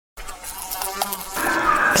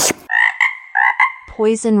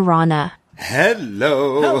POISONRANA.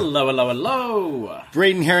 Hello.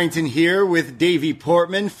 Braden Harrington here with Davey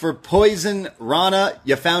Portman for POISONRANA.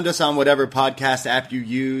 You found us on whatever podcast app you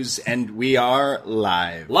use, and we are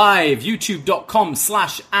live.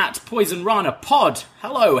 youtube.com/@POISONRANApod.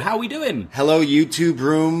 Hello, how we doing? Hello, YouTube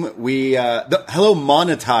room. Hello,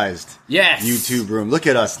 monetized. Yes. YouTube room. Look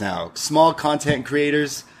at us now. Small content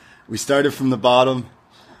creators. We started from the bottom.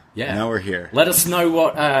 Yeah. Now we're here. Let us know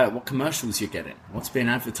what commercials you're getting. What's being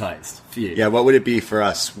advertised for you? Yeah, what would it be for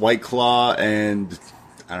us? White Claw and,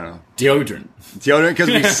 I don't know. Deodorant, because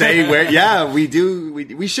we say where. Yeah, we do.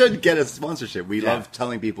 We should get a sponsorship. We love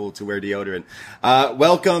telling people to wear deodorant.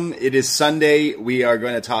 Welcome. It is Sunday. We are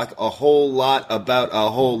going to talk a whole lot about a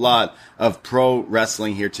whole lot of pro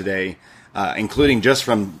wrestling here today, including just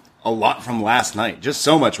from a lot from last night. Just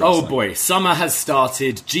so much wrestling. Oh boy, summer has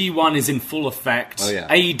started. G1 is in full effect. Oh, yeah.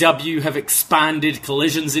 AEW have expanded.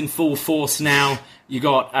 Collision's in full force now. You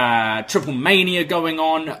got Triple Mania going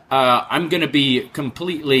on. I'm going to be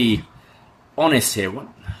completely honest here. What?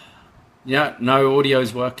 Yeah, no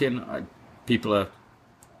audio's working. People are...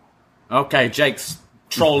 Okay, Jake's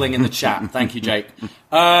trolling in the chat. Thank you, Jake.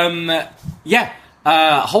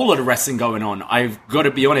 A whole lot of wrestling going on. I've got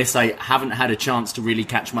to be honest, I haven't had a chance to really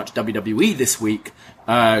catch much WWE this week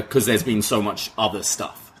because there's been so much other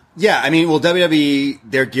stuff. Yeah, I mean, well, WWE,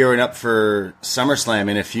 they're gearing up for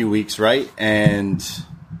SummerSlam in a few weeks, right? And...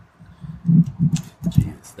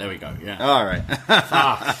 Jeez, there we go, yeah. All right.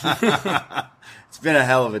 It's been a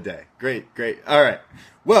hell of a day. Great. All right.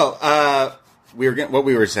 Well, what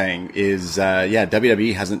we were saying is,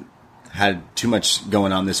 WWE hasn't had too much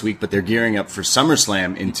going on this week, but they're gearing up for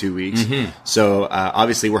SummerSlam in 2 weeks. Mm-hmm. So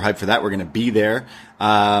obviously we're hyped for that. We're going to be there.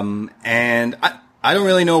 And I don't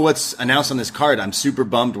really know what's announced on this card. I'm super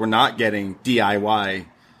bummed we're not getting DIY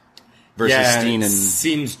versus Steen. And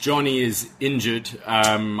seems Johnny is injured.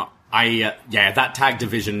 That tag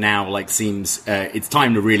division now seems it's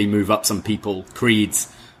time to really move up some people.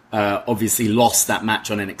 Creed's obviously lost that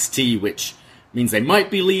match on NXT, which means they might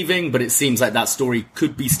be leaving, but it seems like that story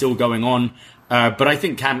could be still going on. But I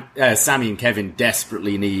think Sammy and Kevin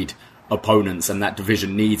desperately need opponents, and that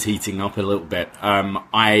division needs heating up a little bit.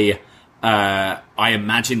 I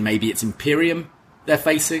imagine maybe it's Imperium they're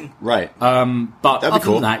facing. Right. But that'd be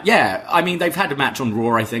cool. Than that, yeah. I mean, they've had a match on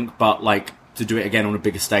Raw, I think, but to do it again on a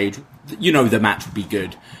bigger stage, the match would be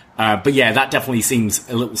good. But yeah, that definitely seems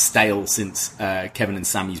a little stale since Kevin and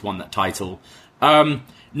Sammy's won that title.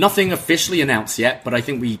 Nothing officially announced yet, but I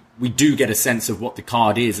think we do get a sense of what the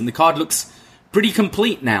card is. And the card looks pretty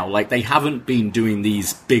complete now. They haven't been doing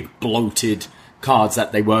these big bloated cards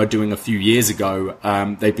that they were doing a few years ago.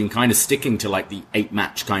 They've been kind of sticking to the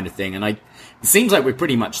 8-match kind of thing. And it seems like we're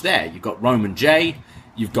pretty much there. You've got Roman J.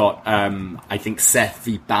 You've got, I think, Seth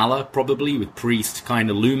v. Balor probably, with Priest kind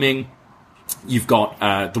of looming. You've got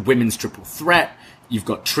the women's triple threat. You've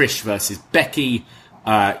got Trish versus Becky.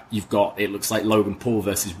 You've got, it looks like Logan Paul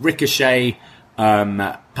versus Ricochet,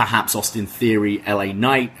 perhaps Austin Theory, LA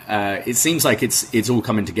Knight. It seems like it's all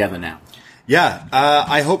coming together now. Yeah,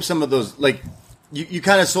 I hope some of those, you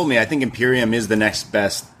kind of sold me. I think Imperium is the next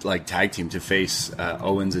best tag team to face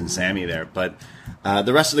Owens and Sammy there, but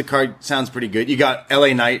the rest of the card sounds pretty good. You got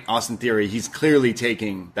LA Knight, Austin Theory. He's clearly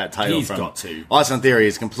taking that title He's got to. Austin Theory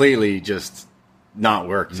is completely just not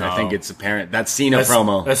worked. No. I think it's apparent. That Cena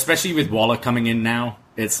promo. Especially with Waller coming in now.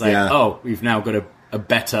 It's we've now got a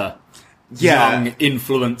better young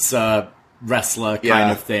influencer wrestler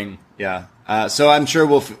kind of thing. Yeah. So I'm sure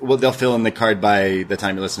they'll fill in the card by the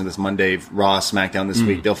time you listen to this Monday. Raw, SmackDown this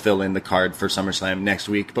week. They'll fill in the card for SummerSlam next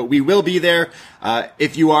week. But we will be there.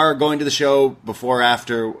 If you are going to the show before or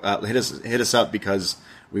after, hit us up because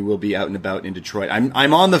we will be out and about in Detroit.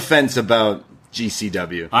 I'm on the fence about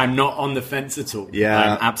GCW. I'm not on the fence at all. Yeah.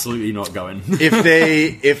 I'm absolutely not going.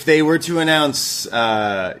 If they were to announce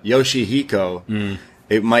Yoshihiko,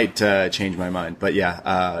 it might change my mind. But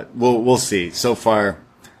yeah, we'll see. So far,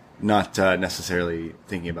 not necessarily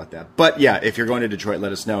thinking about that. But yeah, if you're going to Detroit,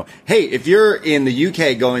 let us know. Hey, if you're in the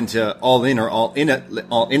UK going to All In or All In It,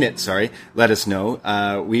 let us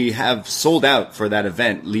know. We have sold out for that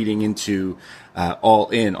event leading into All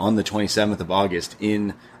In on the 27th of August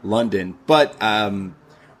in London, but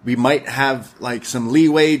we might have some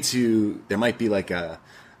leeway there might be a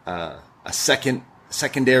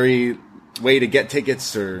secondary way to get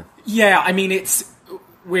tickets, or I mean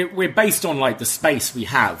we're based on the space we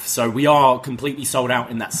have, so we are completely sold out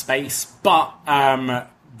in that space, but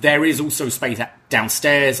there is also space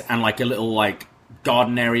downstairs and a little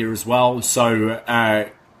garden area as well, so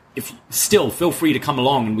if still feel free to come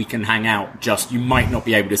along and we can hang out. Just you might not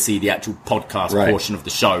be able to see the actual podcast portion of the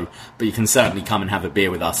show, but you can certainly come and have a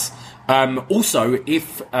beer with us. Also,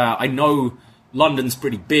 if I know London's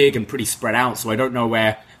pretty big and pretty spread out, so I don't know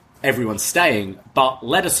where everyone's staying, but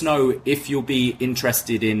let us know if you'll be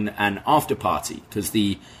interested in an after party, because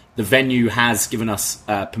the venue has given us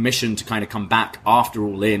permission to kind of come back after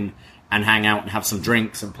All In and hang out and have some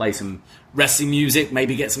drinks and play some wrestling music,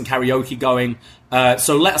 maybe get some karaoke going.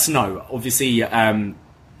 So let us know. Obviously,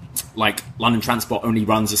 like London Transport only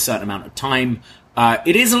runs a certain amount of time.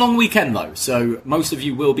 It is a long weekend though, so most of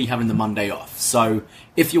you will be having the Monday off. So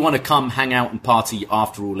if you want to come hang out and party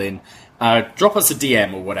after All In, drop us a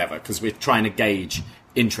DM or whatever, because we're trying to gauge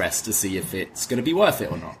interest to see if it's going to be worth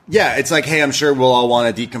it or not. Yeah, it's like, hey, I'm sure we'll all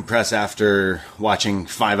want to decompress after watching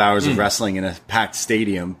 5 hours of wrestling in a packed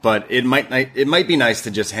stadium, but it might be nice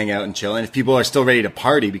to just hang out and chill. And if people are still ready to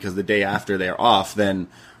party because the day after they're off, then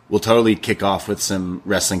we'll totally kick off with some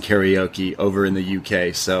wrestling karaoke over in the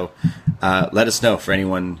UK. So let us know for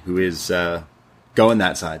anyone who is going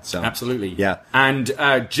that side. So absolutely. Yeah. And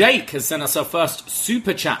Jake has sent us our first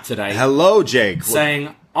super chat today. Hello, Jake.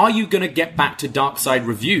 Saying, are you going to get back to Dark Side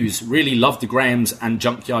reviews? Really love the Grahams and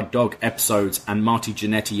Junkyard Dog episodes, and Marty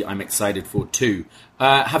Jannetty I'm excited for too.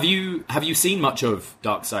 Have you seen much of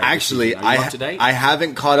Dark Side? Actually, I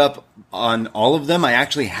haven't caught up on all of them. I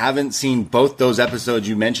actually haven't seen both those episodes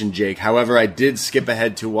you mentioned, Jake. However, I did skip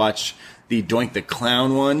ahead to watch the Doink the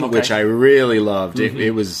Clown one, which I really loved.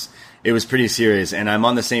 Mm-hmm. It was pretty serious, and I'm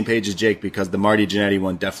on the same page as Jake because the Marty Jannetty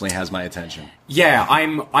one definitely has my attention. Yeah,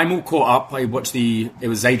 I'm all caught up. I watched it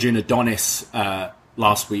was Adrian Adonis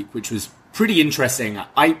last week, which was pretty interesting.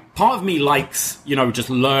 Part of me likes, just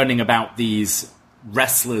learning about these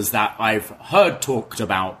wrestlers that I've heard talked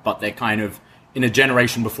about, but they're kind of in a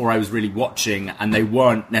generation before I was really watching, and they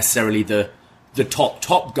weren't necessarily the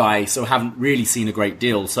top guy, so haven't really seen a great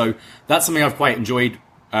deal. So that's something I've quite enjoyed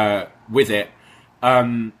with it.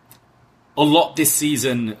 A lot this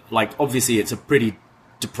season, like obviously it's a pretty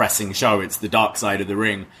depressing show. It's the dark side of the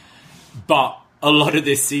ring. But a lot of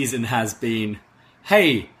this season has been,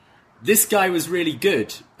 hey, this guy was really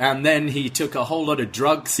good. And then he took a whole lot of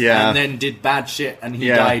drugs and then did bad shit and he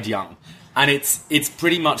died young. And it's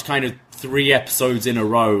pretty much kind of 3 episodes in a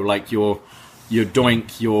row. Like your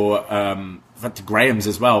Doink, the Grahams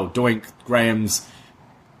as well. Doink, Grahams,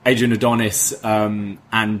 Adrian Adonis,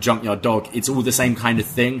 and Junkyard Dog. It's all the same kind of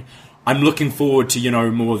thing. I'm looking forward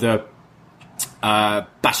to, more the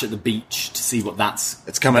Bash at the Beach to see what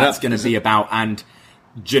that's going to be about. And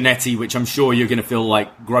Jannetty, which I'm sure you're going to feel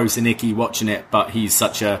like gross and icky watching it, but he's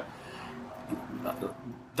such a...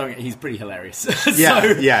 he's pretty hilarious.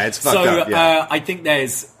 It's fucked up. Yeah. I think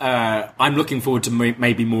there's... I'm looking forward to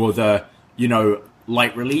maybe more the,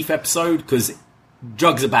 light relief episode, because...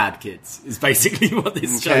 drugs are bad, kids, is basically what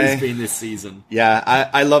this show's been this season. Yeah,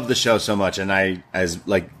 I love the show so much, and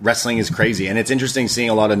wrestling is crazy. And it's interesting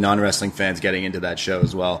seeing a lot of non-wrestling fans getting into that show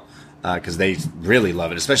as well, because they really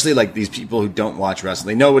love it, especially like these people who don't watch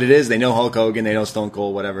wrestling. They know what it is, they know Hulk Hogan, they know Stone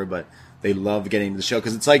Cold, whatever, but they love getting into the show,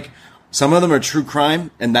 because it's like, some of them are true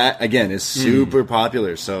crime, and that, again, is super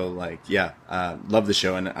popular. So, love the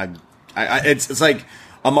show, and it's like...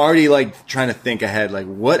 I'm already trying to think ahead.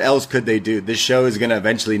 What else could they do? This show is going to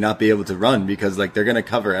eventually not be able to run because they're going to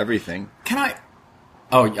cover everything.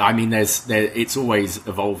 It's always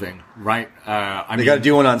evolving, right? They got to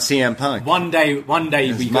do one on CM Punk. One day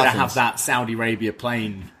we got to have that Saudi Arabia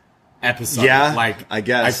plane episode. Yeah, I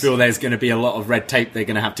guess. I feel there's going to be a lot of red tape they're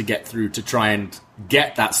going to have to get through to try and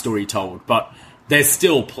get that story told. But there's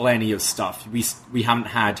still plenty of stuff. We haven't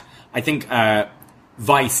had. I think.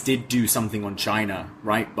 Vice did do something on China,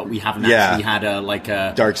 right? But we haven't actually had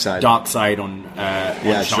a dark side on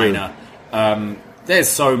China. There's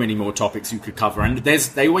so many more topics you could cover, and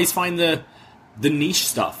they always find the niche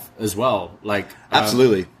stuff as well.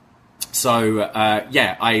 Absolutely.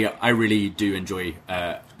 I really do enjoy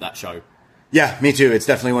that show. Yeah, me too. It's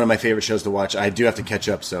definitely one of my favorite shows to watch. I do have to catch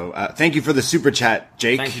up, so thank you for the super chat,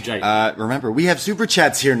 Jake. Thank you, Jake. Remember, we have super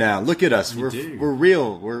chats here now. Look at us. We're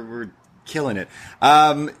real. We're killing it.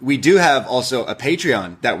 We do have also a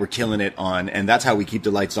Patreon that we're killing it on, and that's how we keep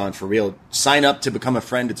the lights on for real. Sign up to become a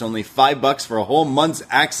friend. It's only $5 for a whole month's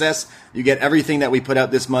access. You get everything that we put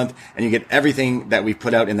out this month, and you get everything that we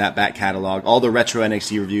put out in that back catalog. All the retro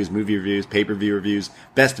NXT reviews, movie reviews, pay-per-view reviews,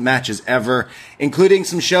 best matches ever, including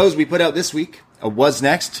some shows we put out this week. A Was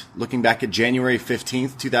Next, looking back at January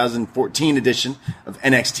 15th, 2014 edition of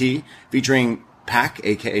NXT, featuring Pac,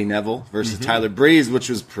 a.k.a. Neville, versus Tyler Breeze, which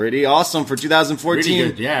was pretty awesome for 2014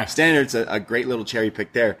 pretty good, yeah. standards. A great little cherry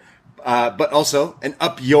pick there. But also, an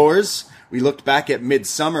Up Yours We looked back at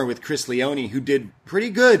Midsummer with Chris Leone, who did pretty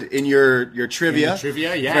good in your trivia.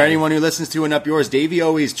 Trivia, yeah. For anyone who listens to and Up Yours, Davey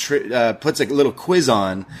always puts a little quiz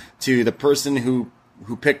on to the person who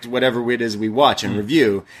picked whatever it is we watch and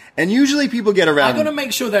review. And usually people get around... I'm going to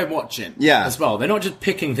make sure they're watching as well. They're not just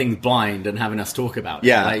picking things blind and having us talk about it.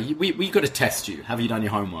 Yeah. Like, we've got to test you. Have you done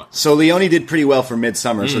your homework? So Leone did pretty well for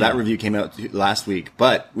Midsummer, so that review came out last week.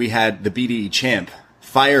 But we had the BDE champ,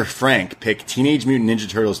 Fire Frank, pick Teenage Mutant Ninja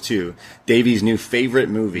Turtles 2, Davey's new favorite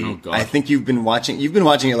movie. Oh, God. I think you've been watching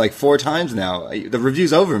it like 4 times now. The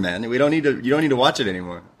review's over, man. You don't need to watch it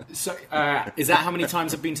anymore. So, is that how many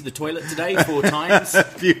times I've been to the toilet today? 4 times?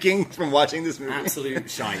 Puking from watching this movie. Absolute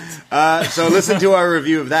shite. So listen to our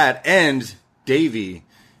review of that. And Davey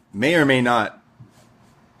may or may not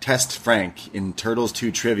test Frank in Turtles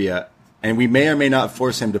 2 trivia. And we may or may not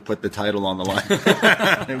force him to put the title on the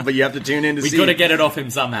line. But you have to tune in to see. We've got to get it off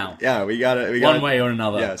him somehow. Yeah, we got it. One way or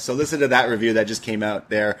another. Yeah, so listen to that review that just came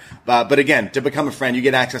out there. But again, to become a friend, you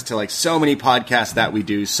get access to like so many podcasts that we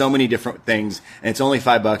do, so many different things, and it's only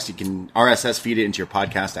 $5. You can RSS feed it into your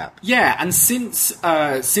podcast app. Yeah, and since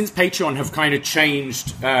Patreon have kind of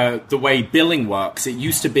changed the way billing works, it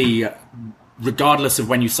used to be, regardless of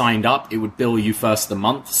when you signed up, it would bill you first of the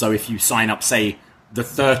month. So if you sign up, say, the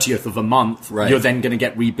 30th of a month, you're then going to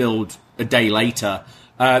get rebilled a day later.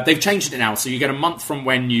 They've changed it now, so you get a month from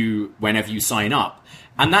whenever you sign up.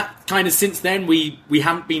 And that kind of, since then, we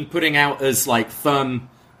haven't been putting out as like firm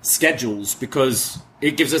schedules because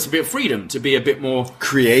it gives us a bit of freedom to be a bit more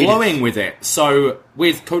creative, flowing with it. So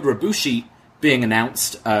with Kota Ibushi being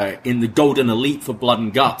announced in the Golden Elite for Blood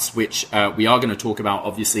and Guts, which we are going to talk about,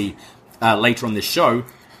 obviously, later on this show,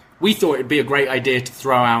 we thought it'd be a great idea to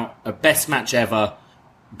throw out a best match ever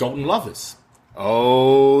Golden Lovers.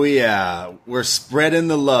 Oh, yeah. We're spreading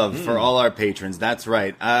the love for all our patrons. That's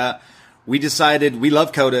right. We decided we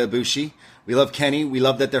love Kota Ibushi. We love Kenny. We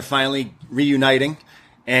love that they're finally reuniting,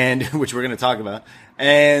 and which we're going to talk about.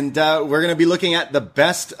 And we're going to be looking at the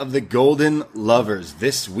best of the Golden Lovers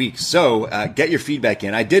this week. So get your feedback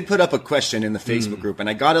in. I did put up a question in the Facebook group, and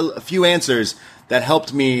I got a few answers that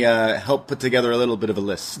helped me help put together a little bit of a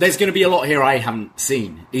list. There's going to be a lot here I haven't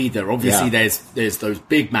seen either. Obviously, there's those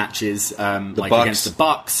big matches like Bucks. against the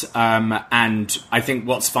Bucks. And I think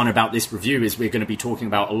what's fun about this review is we're going to be talking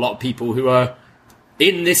about a lot of people who are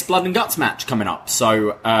in this Blood and Guts match coming up.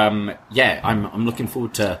 So, I'm looking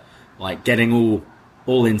forward to like getting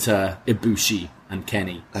all into Ibushi and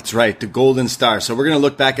Kenny. That's right, the Golden Star. So we're going to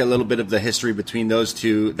look back at a little bit of the history between those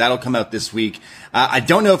two. That'll come out this week. I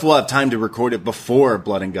don't know if we'll have time to record it before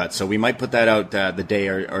Blood and Guts, so we might put that out the day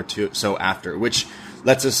or two so after, which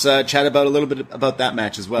lets us chat about a little bit about that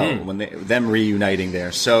match as well, when them reuniting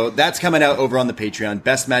there. So that's coming out over on the Patreon.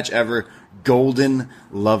 Best match ever, Golden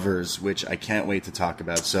Lovers, which I can't wait to talk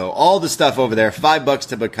about. So all the stuff over there, $5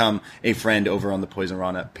 to become a friend over on the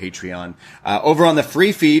POISONRANA Patreon. Over on the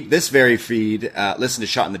free feed, this very feed, listen to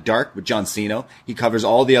Shot in the Dark with John Cena. He covers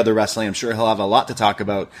all the other wrestling. I'm sure he'll have a lot to talk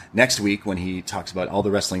about next week when he talks about all the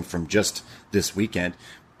wrestling from just this weekend.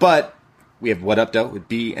 But we have What Up Doe with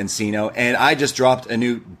B and Cino, and I just dropped a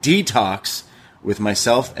new Detox with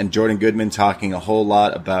myself and Jordan Goodman talking a whole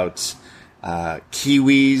lot about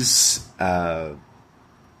Kiwis. I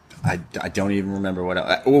don't even remember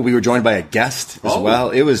what. We were joined by a guest as well.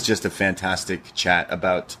 It was just a fantastic chat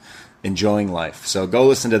about enjoying life. So go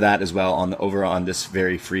listen to that as well over on this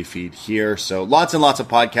very free feed here. So lots and lots of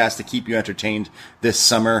podcasts to keep you entertained this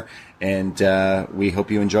summer, and we hope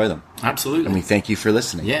you enjoy them. Absolutely. And we thank you for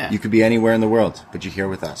listening. Yeah. You could be anywhere in the world, but you're here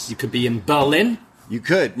with us. You could be in Berlin. You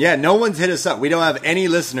could. Yeah, no one's hit us up. We don't have any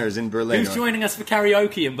listeners in Berlin. Who's joining us for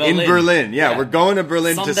karaoke in Berlin? In Berlin, yeah. We're going to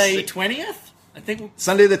Berlin Sunday 20th? I think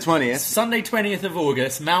Sunday the 20th. Sunday 20th of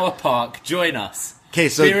August, Mauer Park. Join us. Okay,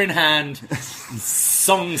 so beer in hand,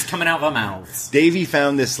 songs coming out of our mouths. Davey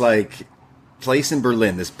found this like place in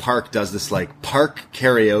Berlin. This park does this like park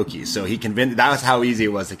karaoke. So he convinced. That was how easy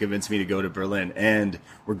it was to convince me to go to Berlin. And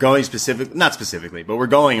we're going not specifically, but we're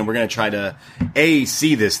going and we're going to try to A,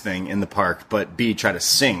 see this thing in the park, but B, try to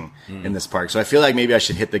sing in this park. So I feel like maybe I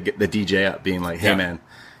should hit the DJ up, being like, "Hey man,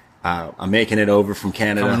 I'm making it over from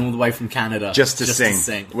Canada, coming all the way from Canada just to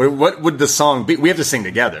sing. What would the song be? We have to sing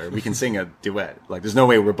together. We can sing a duet. Like, there's no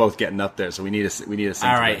way we're both getting up there, so we need to sing.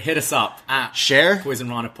 All right, hit us up at Share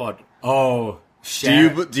POISONRANA Pod. Oh, share.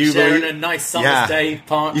 Do you believe a nice summer's day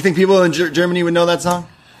park? You think people in Germany would know that song?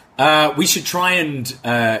 We should try and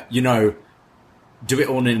do it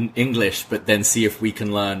all in English, but then see if we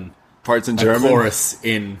can learn parts in German, chorus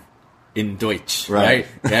in Deutsch. Right?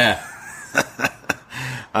 Yeah.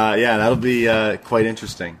 Yeah, that'll be quite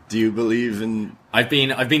interesting. Do you believe in? I've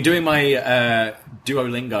been doing my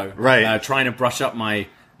Duolingo, right? Trying to brush up my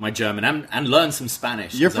German and learn some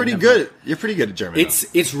Spanish. You're pretty good. You're pretty good at German.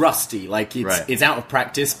 It's rusty, like it's out of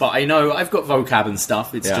practice. But I know I've got vocab and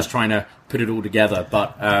stuff. It's just trying to put it all together.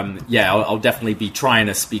 But I'll definitely be trying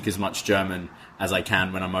to speak as much German as I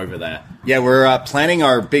can when I'm over there. Yeah, we're planning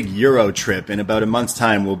our big Euro trip. In about a month's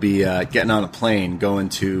time, we'll be getting on a plane going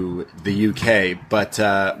to the UK. But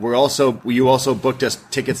you also booked us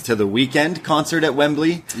tickets to the weekend concert at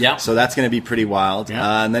Wembley. Yeah. So that's going to be pretty wild.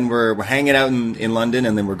 Yeah. And then we're hanging out in London,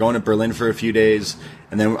 and then we're going to Berlin for a few days.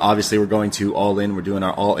 And then obviously we're going to All In. We're doing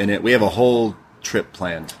our All In It. We have a whole trip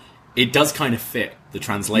planned. It does kind of fit the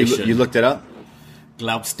translation. You looked it up?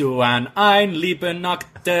 Glaubst du an ein Liebe nach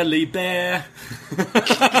der Liebe?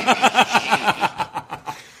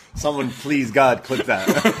 Someone, please, God, clip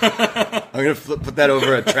that. I'm going to put that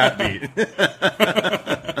over a trap beat.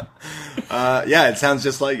 Yeah, it sounds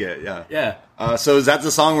just like it, yeah. Yeah. So is that the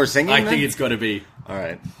song we're singing? I think it's got to be. All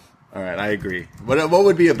right, I agree. What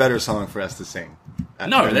would be a better song for us to sing?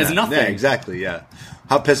 No, there's nothing. Yeah, exactly, yeah.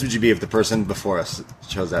 How pissed would you be if the person before us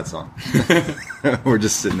chose that song? We're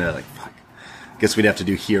just sitting there like, fuck. Guess we'd have to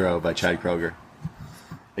do Hero by Chad Kroeger.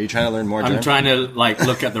 Are you trying to learn more German? I'm trying to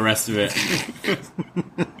look at the rest of it.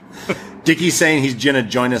 Dickie's saying he's going to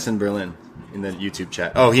join us in Berlin in the YouTube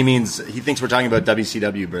chat. Oh, he thinks we're talking about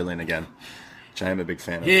WCW Berlin again, which I am a big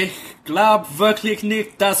fan of. Ich glaub wirklich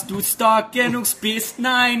nicht, dass du stark genug bist,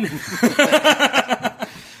 nein.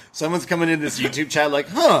 Someone's coming in this YouTube chat like,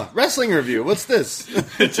 wrestling review, what's this?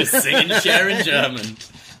 Just sing and share in German.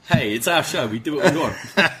 Hey, it's our show, we do what we want.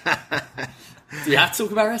 Do we have to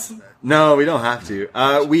talk about wrestling? No, we don't have to.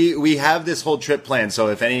 We have this whole trip planned, so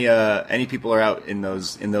if any people are out in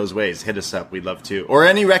those ways, hit us up. We'd love to. Or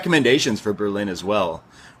any recommendations for Berlin as well.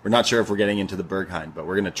 We're not sure if we're getting into the Berghain, but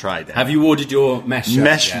we're going to try that. Have you ordered your mesh shirt?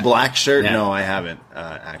 Mesh black shirt? Yeah. No, I haven't,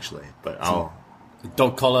 actually. But I'll...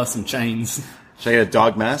 Dog collar, some chains. Should I get a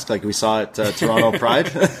dog mask like we saw at Toronto Pride?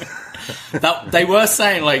 They were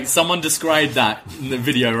saying, someone described that in the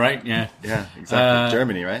video, right? Yeah. Yeah, exactly.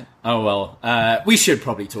 Germany, right? Oh, well. We should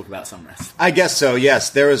probably talk about some wrestling. I guess so, yes.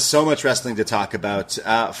 There is so much wrestling to talk about.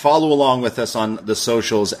 Follow along with us on the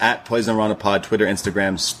socials, at POISONRANA Pod, Twitter,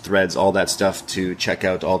 Instagram, Threads, all that stuff to check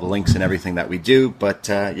out all the links and everything that we do. But,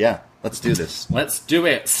 let's do this. Let's do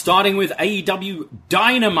it. Starting with AEW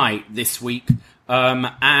Dynamite this week.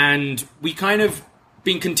 And we kind of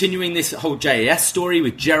been continuing this whole JAS story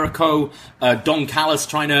with Jericho, Don Callis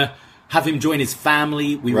trying to have him join his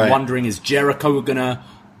family. We were wondering, is Jericho going to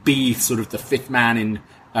be sort of the fifth man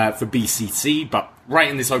for BCC? But right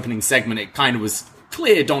in this opening segment, it kind of was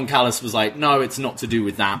clear Don Callis was like, no, it's not to do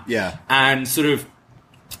with that. Yeah. And sort of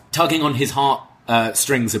tugging on his heart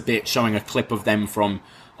strings a bit, showing a clip of them from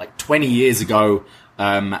 20 years ago.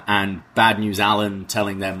 And Bad News Allen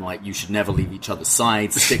telling them, you should never leave each other's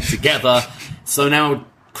sides, stick together. So now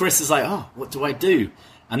Chris is like, oh, what do I do?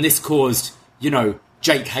 And this caused,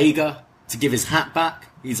 Jake Hager to give his hat back.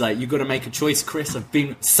 He's like, you got to make a choice, Chris. I've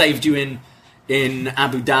saved you in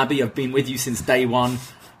Abu Dhabi. I've been with you since day one.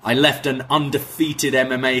 I left an undefeated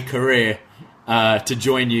MMA career to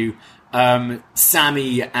join you.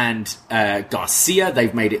 Sammy and Garcia,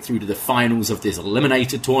 they've made it through to the finals of this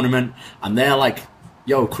Eliminator tournament. And they're like,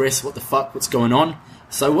 yo, Chris, what the fuck? What's going on?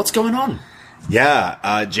 So what's going on?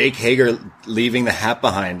 Yeah, Jake Hager leaving the hat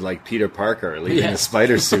behind like Peter Parker, leaving the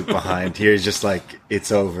spider suit behind. Here's just like,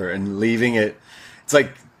 it's over. And leaving it, it's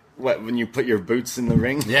like, when you put your boots in the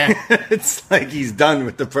ring? Yeah. It's like he's done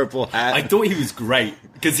with the purple hat. I thought he was great,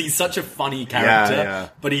 because he's such a funny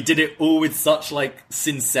character, but he did it all with such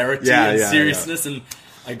sincerity and seriousness, and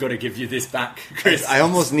I got to give you this back, Chris. I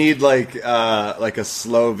almost need like a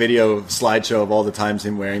slow video slideshow of all the times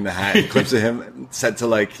him wearing the hat, clips of him set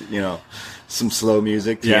to some slow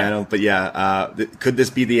music, piano. But could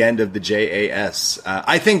this be the end of the JAS?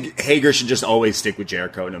 I think Hager should just always stick with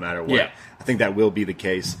Jericho no matter what. Yeah. I think that will be the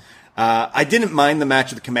case. I didn't mind the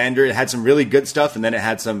match with the Commander. It had some really good stuff, and then it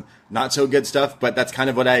had some not so good stuff, but that's kind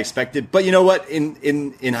of what I expected. But you know what?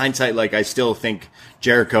 In hindsight, I still think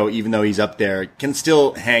Jericho, even though he's up there, can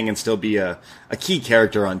still hang and still be a key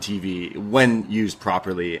character on TV when used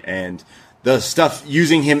properly. And the stuff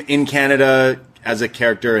using him in Canada as a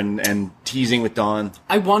character and teasing with Dawn.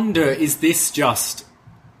 I wonder, is this just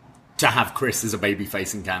to have Chris as a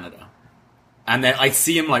babyface in Canada? And then I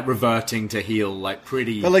see him reverting to heel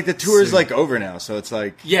pretty. But the tour is soon. over now, so it's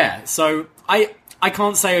like. Yeah, so I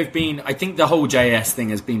can't say I think the whole JS thing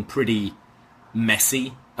has been pretty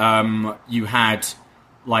messy. You had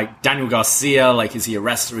Daniel Garcia, is he a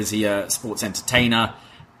wrestler? Is he a sports entertainer?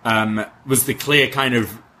 was the clear kind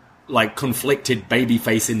of like conflicted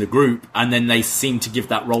babyface in the group, and then they seem to give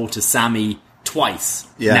that role to Sammy twice.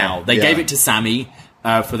 Now they gave it to Sammy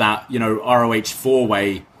for that ROH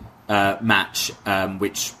 4-way match,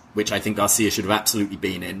 which I think Garcia should have absolutely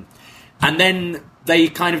been in, and then they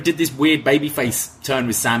kind of did this weird babyface turn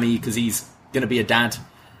with Sammy because he's going to be a dad,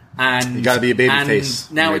 and you got to be a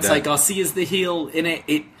babyface. Now it's like Garcia's the heel in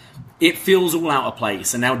it. It feels all out of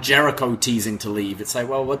place, and now Jericho teasing to leave. It's like,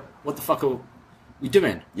 well, what the fuck are we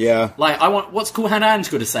doing? Yeah, like what's Cool Hand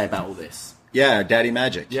Ange got to say about all this? Yeah, Daddy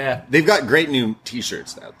Magic. Yeah, they've got great new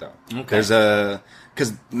T-shirts out though. Okay, there's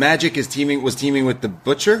because Magic was teaming with the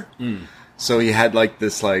Butcher, so he had like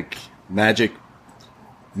this like Magic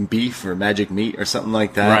beef or Magic meat or something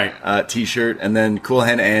like that. Right. T-shirt, and then Cool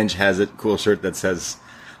Hand Ange has a cool shirt that says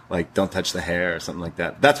like "Don't touch the hair" or something like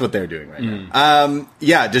that. That's what they're doing right now.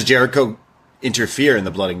 Does Jericho interfere in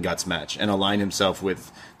the Blood and Guts match and align himself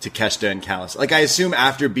with Takeshita and Callis? Like I assume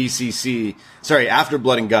after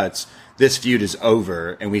Blood and Guts, this feud is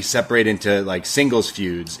over and we separate into like singles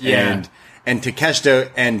feuds. Yeah. And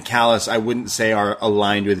Takeshita and Callis, I wouldn't say are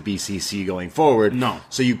aligned with BCC going forward. No.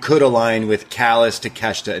 So you could align with Callis,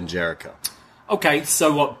 Takeshita, and Jericho. Okay,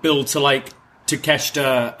 so what, build to like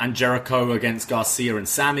Takeshita and Jericho against Garcia and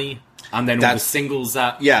Sammy, and then all the singles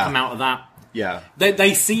that come out of that? Yeah.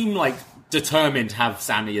 They seem like determined to have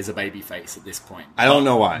Sammy as a babyface at this point. I don't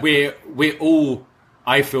know why. We're all,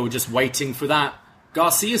 I feel, just waiting for that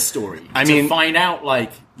Garcia story. To find out,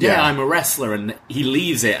 like, I'm a wrestler, and he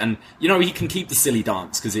leaves it, and, he can keep the silly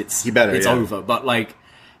dance, because it's over. But, like,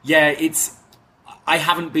 I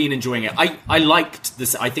haven't been enjoying it. I liked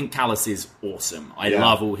this. I think Callis is awesome. I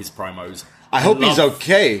love all his promos. I hope he's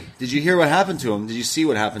okay. Did you hear what happened to him? Did you see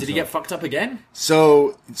what happened to him? Did he get fucked up again?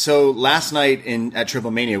 So last night at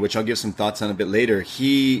Triple Mania, which I'll give some thoughts on a bit later,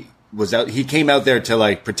 he was out. He came out there to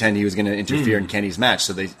like pretend he was going to interfere in Kenny's match.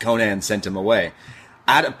 So Conan sent him away.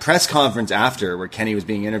 At a press conference after, where Kenny was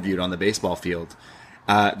being interviewed on the baseball field,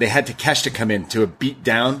 they had Takeshita come in to beat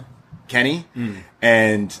down Kenny,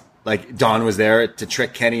 and like Don was there to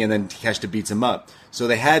trick Kenny, and then Takeshita beats him up. So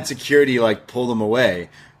they had security like pull them away.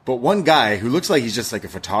 But one guy who looks like he's just like a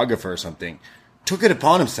photographer or something took it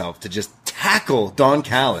upon himself to just tackle Don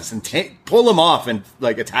Callis and pull him off and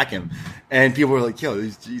like attack him. And people were like, "Yo,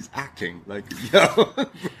 he's acting like yo."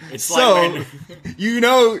 It's so like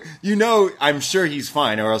when... I'm sure he's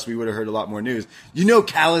fine, or else we would have heard a lot more news.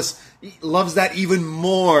 Callis loves that even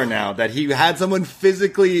more now that he had someone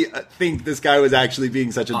physically think this guy was actually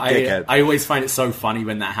being such a dickhead. I always find it so funny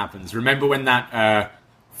when that happens. Remember when that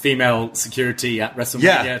female security at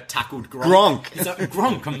WrestleMania tackled Gronk? He's like,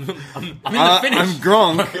 Gronk, I'm in the finish. I'm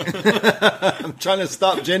Gronk. I'm trying to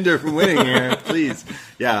stop Jinder from winning here, please.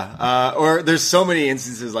 Yeah. Or there's so many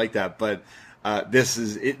instances like that, but this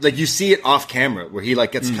is it, like you see it off camera where he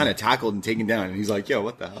like gets kind of tackled and taken down, and he's like, "Yo,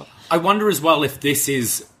 what the hell?" I wonder as well if this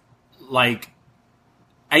is like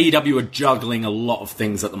AEW are juggling a lot of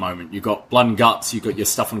things at the moment. You've got Blood and Guts, you've got your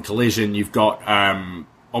stuff on Collision, you've got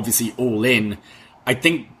obviously All In. I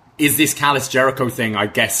think, is this Callis Jericho thing, I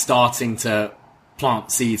guess, starting to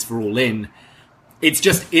plant seeds for All In? It's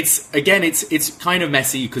kind of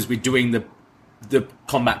messy because we're doing the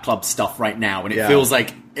Combat Club stuff right now, and it feels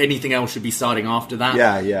like anything else should be starting after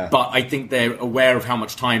that. Yeah. But I think they're aware of how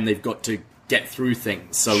much time they've got to get through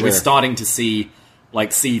things. So we're starting to see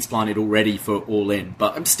like seeds planted already for All In.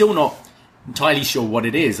 But I'm still not entirely sure what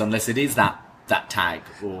it is, unless it is that tag.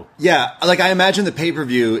 Or like I imagine the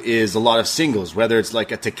pay-per-view is a lot of singles, whether it's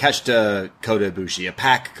like a Takeshita Kota Ibushi, a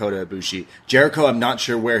Pac Kota Ibushi. Jericho, I'm not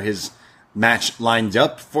sure where his match lined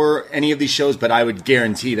up for any of these shows, but I would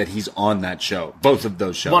guarantee that he's on that show, both of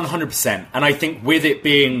those shows. 100%. And I think with it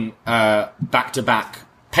being back-to-back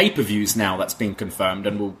pay-per-views now, that's been confirmed,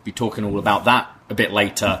 and we'll be talking all about that a bit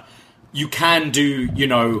later, you can do,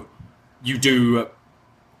 you do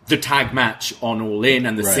the tag match on All In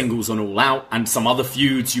and the singles on All Out, and some other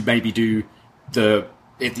feuds you maybe do the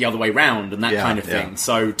other way round and that kind of thing.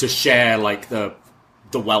 So to share like the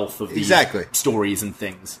wealth of these stories and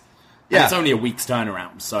things. And it's only a week's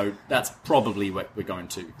turnaround, so that's probably what we're going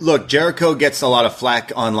to. Look, Jericho gets a lot of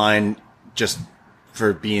flack online just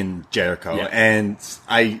for being Jericho, and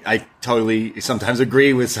I totally sometimes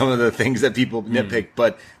agree with some of the things that people nitpick,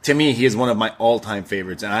 but to me, he is one of my all-time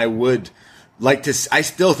favorites, and I would I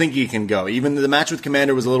still think he can go. Even the match with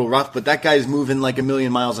Commander was a little rough, but that guy's moving like a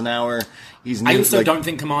million miles an hour. I also don't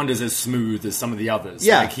think Commander's as smooth as some of the others.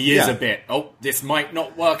 Yeah, like he is a bit. Oh, this might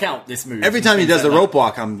not work out. This move. Every time he does the rope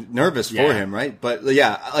walk, I'm nervous for him, right? But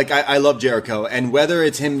yeah, like I love Jericho, and whether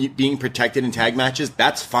it's him being protected in tag matches,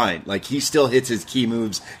 that's fine. Like he still hits his key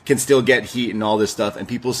moves, can still get heat and all this stuff, and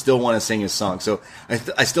people still want to sing his song. So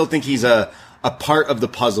I still think he's a part of the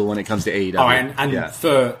puzzle when it comes to AEW. Oh,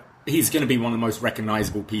 and he's going to be one of the most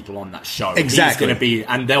recognizable people on that show. Exactly. He's going to be,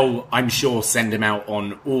 and they'll, I'm sure, send him out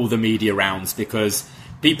on all the media rounds because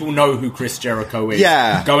people know who Chris Jericho is.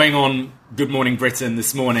 Yeah. Going on Good Morning Britain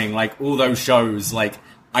this morning, like all those shows, like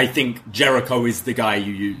I think Jericho is the guy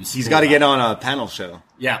you use. He's got to get on a panel show.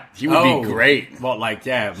 Yeah. He would be great. What, like,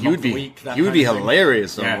 he would be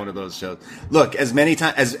hilarious on one of those shows. Look, as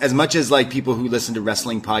much as like people who listen to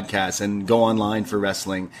wrestling podcasts and go online for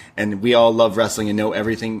wrestling, and we all love wrestling and know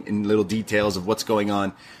everything in little details of what's going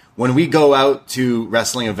on, when we go out to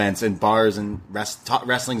wrestling events and bars and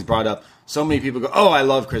wrestling's brought up, so many people go, oh, I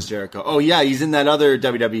love Chris Jericho. Oh, yeah, he's in that other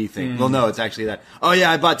WWE thing. Well, no, it's actually that. Oh, yeah,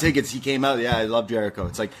 I bought tickets. He came out. Yeah, I love Jericho.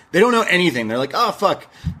 It's like, they don't know anything. They're like, oh, fuck,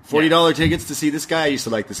 $40 tickets to see this guy. I used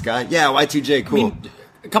to like this guy. Yeah, Y2J, cool. I mean,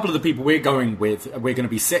 a couple of the people we're going to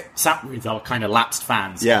be sat with are kind of lapsed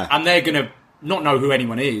fans. Yeah. And they're going to not know who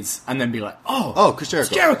anyone is and then be like, Chris Jericho.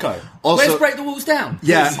 It's Jericho. Also, where's Break the Walls Down?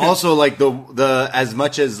 Yeah, also, like, the as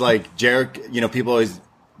much as, like, Jericho, people always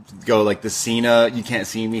go like the Cena "you can't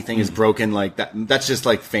see me" thing is broken, like that's just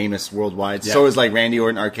like famous worldwide. So is like Randy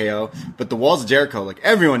Orton RKO, but the Walls of Jericho, like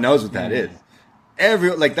everyone knows what that is.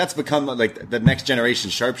 That's become like the next generation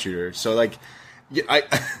sharpshooter. So like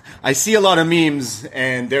I see a lot of memes,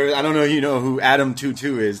 and I don't know who Adam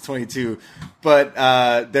 22 is 22, but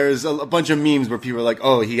there's a bunch of memes where people are like,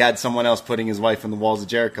 oh, he had someone else putting his wife in the Walls of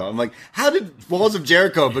Jericho. I'm like, how did Walls of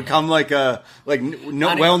Jericho become like a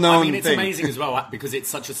well-known I mean, it's thing? amazing as well because it's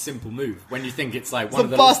such a simple move. When you think it's like it's one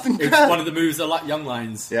of the moves that like young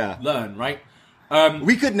lions learn, right?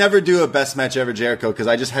 We could never do a best match ever Jericho because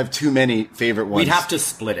I just have too many favorite ones. We'd have to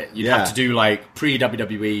split it. You'd have to do like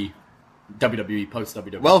pre-WWE, WWE,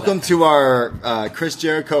 post-WWE. Welcome to our Chris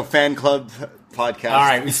Jericho fan club podcast. All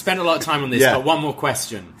right, we spent a lot of time on this, but one more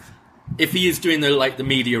question. If he is doing the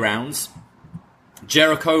media rounds,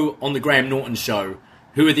 Jericho on the Graham Norton show,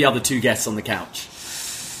 who are the other two guests on the couch?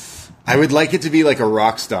 I would like it to be like a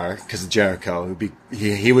rock star because Jericho,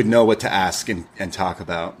 he would know what to ask and talk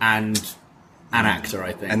about. And an actor,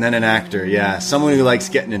 I think. And then an actor, yeah. Someone who likes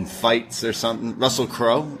getting in fights or something. Russell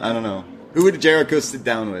Crowe? I don't know. Who would Jericho sit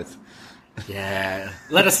down with? Yeah,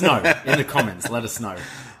 let us know in the comments. Let us know.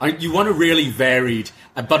 You want a really varied,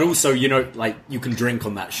 but also you can drink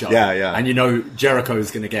on that show. Yeah, yeah. And Jericho's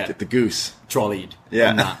going to get the goose trolleyed.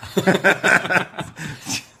 Yeah,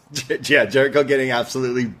 yeah. Jericho getting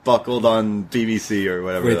absolutely buckled on BBC or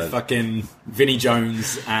whatever with fucking Vinnie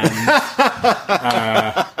Jones and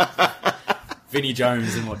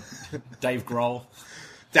Dave Grohl.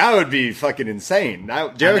 That would be fucking insane.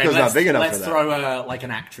 Jericho's not big enough for that. Let's throw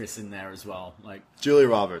an actress in there as well, like Julia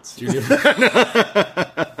Roberts.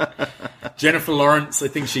 Jennifer Lawrence. I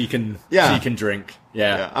think she can. Yeah. She can drink.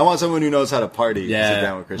 Yeah. I want someone who knows how to party. To sit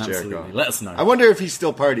down with Chris Jericho. Let us know. I wonder if he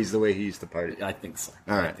still parties the way he used to party. I think so.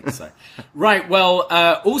 All right. I think so. Right. Well,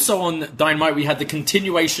 also on Dynamite we had the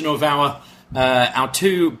continuation of our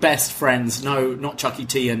two best friends. No, not Chucky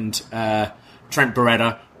T and Trent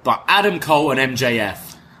Beretta, but Adam Cole and MJF.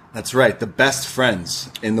 That's right, the best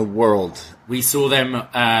friends in the world. We saw them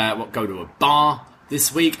go to a bar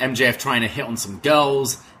this week. MJF trying to hit on some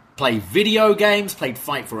girls, play video games, played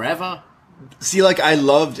Fight Forever. See, I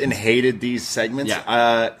loved and hated these segments.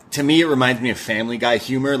 Yeah. To me, it reminds me of Family Guy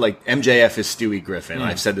humor. Like, MJF is Stewie Griffin.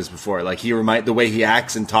 I've said this before. Like, the way he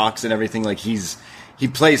acts and talks and everything, like, he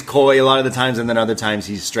plays coy a lot of the times, and then other times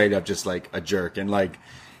he's straight up just, like, a jerk. And, like,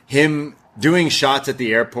 him doing shots at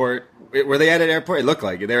the airport. Were they at an airport? It looked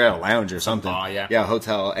like it. They were at a lounge or something. Oh, yeah. Yeah,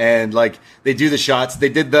 hotel. And, they do the shots. They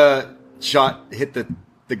did the shot, hit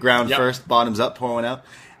the ground first, bottoms up, pour one out.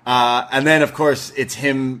 And then, of course, it's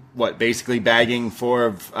him, basically bagging four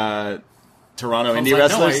of Toronto indie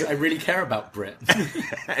wrestlers. No, I really care about Britt.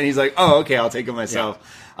 And he's like, oh, okay, I'll take them myself.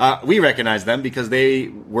 Yeah. We recognize them because they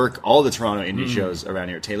work all the Toronto indie shows around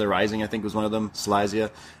here. Taylor Rising, I think, was one of them. Silesia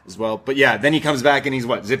as well. But yeah, then he comes back and he's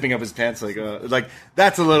zipping up his pants. Like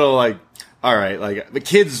that's a little all right. The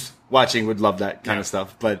kids watching would love that kind of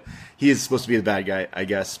stuff. But he is supposed to be the bad guy, I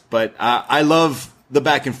guess. But I love the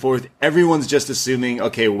back and forth. Everyone's just assuming,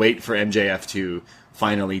 okay, wait for MJF to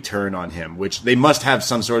finally turn on him, which they must have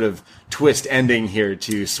some sort of twist ending here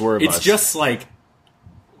to swerve us. It's just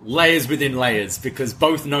layers within layers because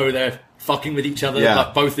both know they're fucking with each other,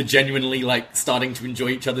 but both are genuinely like starting to enjoy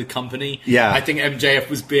each other's company. Yeah. I think MJF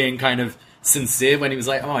was being kind of sincere when he was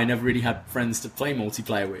like, I never really had friends to play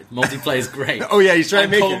multiplayer with. Multiplayer's great. Oh yeah, he's trying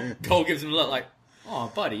to make it. Cole gives him a look like,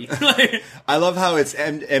 oh, buddy. I love how it's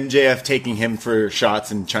MJF taking him for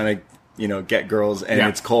shots and trying to, get girls, and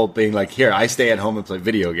it's Cole being like, here, I stay at home and play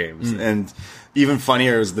video games. And even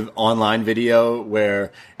funnier is the online video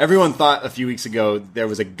where everyone thought a few weeks ago there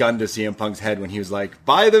was a gun to CM Punk's head when he was like,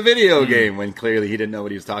 buy the video game, when clearly he didn't know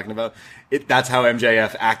what he was talking about. That's how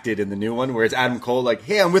MJF acted in the new one, where it's Adam Cole like,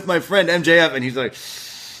 hey, I'm with my friend MJF, and he's like,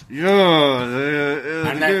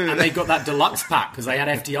 and they got that deluxe pack because they had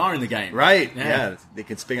FTR in the game. Right, yeah. They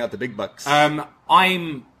could spring out the big bucks.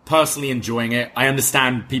 I'm personally enjoying it. I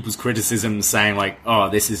understand people's criticism saying like, oh,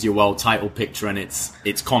 this is your world title picture and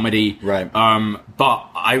it's comedy. Right. But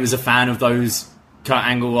I was a fan of those Kurt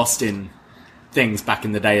Angle Austin things back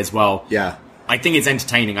in the day as well. Yeah. I think it's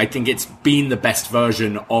entertaining. I think it's been the best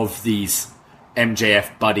version of these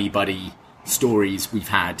MJF buddy stories we've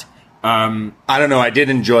had. I don't know. I did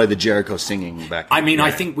enjoy the Jericho singing back.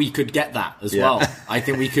 I think we could get that as well. I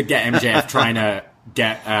think we could get MJF trying to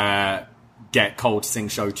get Cole to sing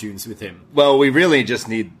show tunes with him. Well, we really just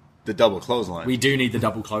need the double clothesline. We do need the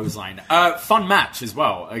double clothesline. Fun match as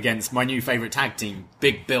well against my new favorite tag team,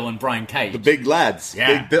 Big Bill and Brian Cage. The big lads.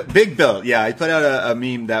 Yeah. Big Bill. Yeah, I put out a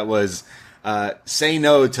meme that was say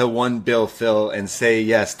no to one Bill Phil and say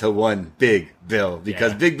yes to one Big Bill,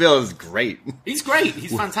 because Big Bill is great. He's great.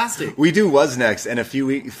 He's fantastic. We do Was Next, and a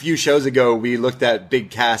few shows ago we looked at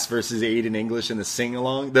Big Cass versus Aiden English in the sing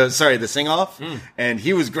along, the sing off, and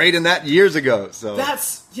he was great in that years ago. So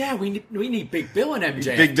we need Big Bill and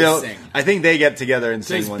MJ. Big Bill, to sing. I think they get together and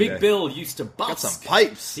sing one Big day. Bill used to busk. Got some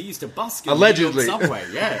pipes. He used to busk in Allegedly. the New York subway.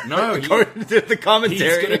 Yeah, no, according to the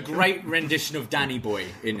commentary, he's got a great rendition of Danny Boy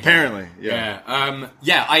in apparently. Here.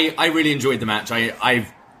 Yeah. I really enjoyed the match.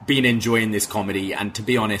 I've been enjoying this comedy, and to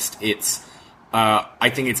be honest, it's I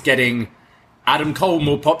think it's getting Adam Cole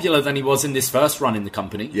more popular than he was in this first run in the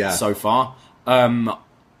company so far.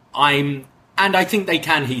 I think they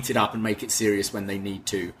can heat it up and make it serious when they need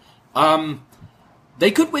to. They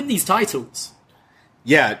could win these titles.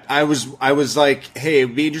 Yeah, I was like, hey,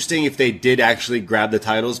 it'd be interesting if they did actually grab the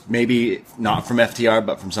titles, maybe not from FTR,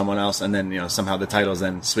 but from someone else, and then, somehow the titles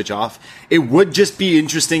then switch off. It would just be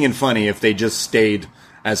interesting and funny if they just stayed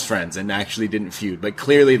as friends and actually didn't feud. But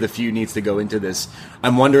clearly the feud needs to go into this.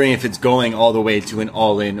 I'm wondering if it's going all the way to an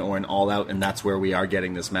all-in or an all-out, and that's where we are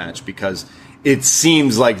getting this match, because it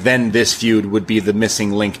seems like then this feud would be the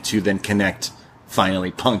missing link to then connect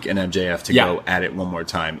finally Punk and MJF to go at it one more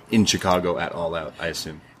time in Chicago at All Out, I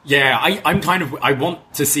assume. Yeah, I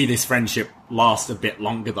want to see this friendship last a bit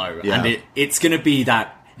longer though. Yeah. And it's going to be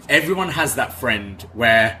that everyone has that friend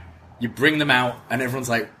where you bring them out and everyone's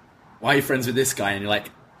like, why are you friends with this guy? And you're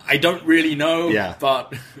like, I don't really know,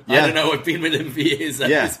 but I don't know. I've been with him for years at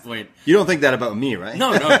this point. You don't think that about me, right?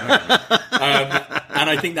 No. And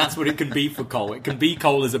I think that's what it can be for Cole. It can be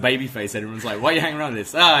Cole as a babyface. Everyone's like, why are you hanging around with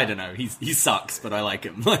this? I don't know. He sucks, but I like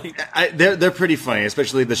him. They're pretty funny,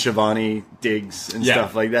 especially the Shivani digs and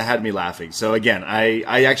stuff. Like, that had me laughing. So again,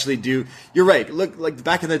 I actually do. You're right. Look, like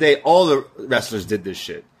back in the day, all the wrestlers did this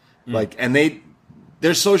shit. Like, and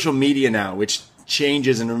there's social media now, which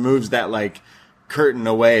changes and removes that like curtain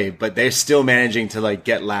away, but they're still managing to like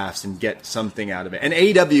get laughs and get something out of it. And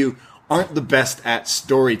AEW aren't the best at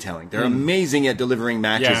storytelling. They're amazing at delivering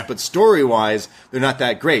matches, but story-wise, they're not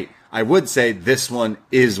that great. I would say this one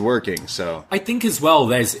is working. So I think as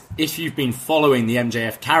well, if you've been following the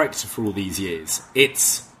MJF character for all these years,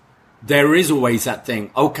 there is always that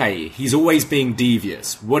thing. Okay, he's always being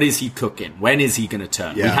devious. What is he cooking? When is he going to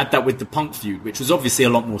turn? We had that with the Punk feud, which was obviously a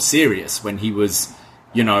lot more serious when he was,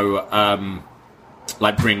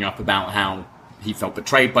 like bringing up about how he felt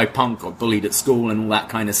betrayed by Punk or bullied at school and all that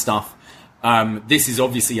kind of stuff. This is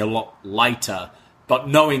obviously a lot lighter, but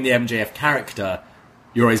knowing the MJF character,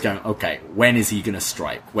 you're always going, okay, when is he going to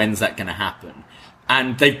strike? When's that going to happen?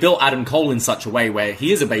 And they've built Adam Cole in such a way where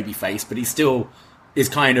he is a babyface, but he still is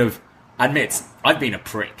kind of admits, I've been a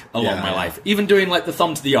prick along my life. Even doing like the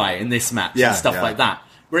thumb to the eye in this match and stuff like that.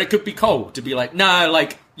 Where it could be Cole to be like, no,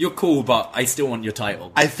 like, you're cool, but I still want your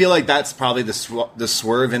title. I feel like that's probably the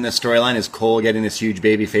swerve in the storyline is Cole getting this huge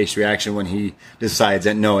babyface reaction when he decides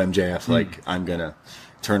that no, MJF, like, I'm going to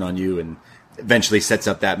turn on you, and eventually sets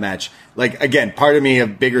up that match. Like, again, part of me, a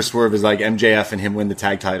bigger swerve is like MJF and him win the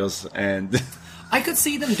tag titles, and I could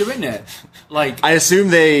see them doing it. Like, I assume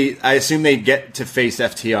they get to face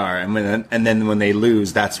FTR, and then when they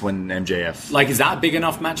lose, that's when MJF. Like, is that a big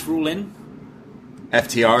enough match for All In?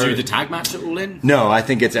 FTR do the tag match at All In? No, I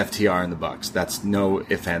think it's FTR and the Bucks. That's no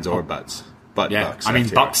ifs, ands, or buts. But Bucks. I mean,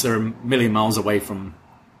 FTR. Bucks are a million miles away from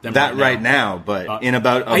them that right now, but in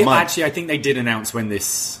about a month. Actually, I think they did announce when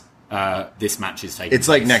this match is taking It's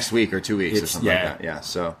place. like next week or 2 weeks or something like that. Yeah,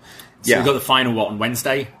 so we've got the final, on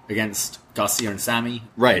Wednesday against Garcia and Sammy.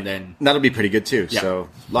 Right. And then that'll be pretty good, too. Yeah. So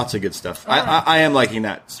lots of good stuff. I am liking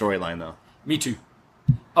that storyline, though. Me too.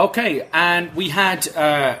 Okay, and we had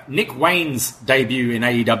Nick Wayne's debut in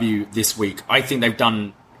AEW this week. I think they've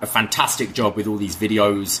done a fantastic job with all these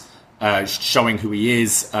videos showing who he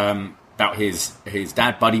is, about his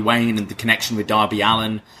dad, Buddy Wayne, and the connection with Darby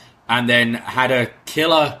Allin, and then had a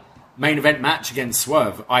killer main event match against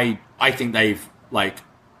Swerve. I think they've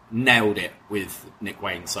nailed it with Nick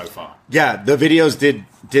Wayne so far. Yeah, the videos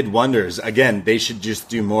did wonders. Again, they should just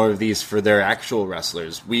do more of these for their actual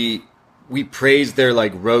wrestlers. We praise their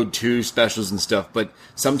Road 2 specials and stuff, but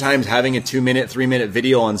sometimes having a 2-minute, 3-minute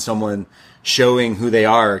video on someone showing who they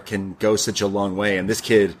are can go such a long way. And this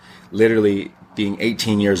kid literally being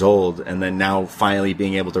 18 years old and then now finally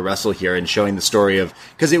being able to wrestle here and showing the story of,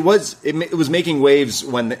 because it was making waves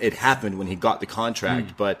when it happened, when he got the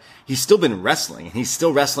contract, but he's still been wrestling, and he's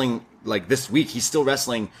still wrestling this week. He's still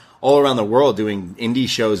wrestling all around the world, doing indie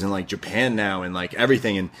shows in Japan now and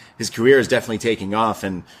everything. And his career is definitely taking off.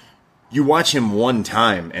 And you watch him one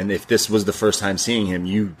time, and if this was the first time seeing him,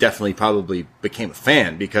 you definitely probably became a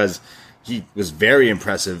fan, because he was very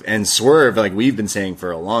impressive. And Swerve, we've been saying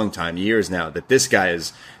for a long time, years now, that this guy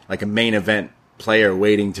is a main event player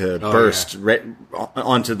waiting to burst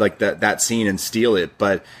onto that scene and steal it.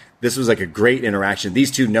 But this was a great interaction.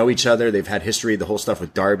 These two know each other. They've had history, the whole stuff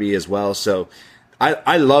with Darby as well. So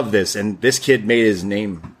I love this, and this kid made his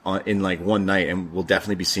name in one night, and we'll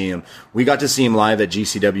definitely be seeing him. We got to see him live at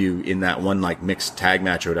GCW in that one mixed tag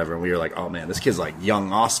match or whatever, and we were like, oh man, this kid's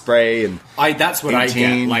young Ospreay, and that's what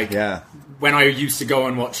 18, I get. When I used to go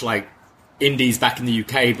and watch indies back in the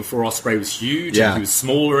UK before Ospreay was huge and he was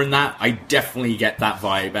smaller and that, I definitely get that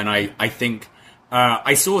vibe. And I think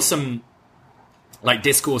I saw some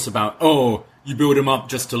discourse about, you build him up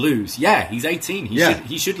just to lose. Yeah, he's 18.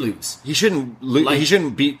 He should lose. He shouldn't he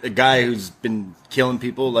shouldn't beat a guy who's been killing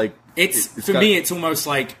people. Me, it's almost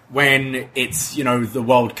like when it's the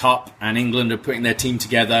World Cup and England are putting their team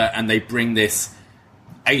together and they bring this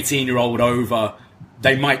 18-year-old over.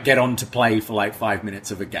 They might get on to play for 5 minutes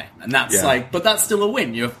of a game, and that's but that's still a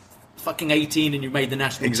win. You're fucking 18 and you made the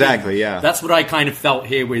national team. Exactly. Yeah, that's what I kind of felt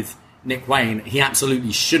here with Nick Wayne. He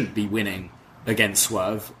absolutely shouldn't be winning against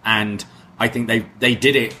Swerve, and I think they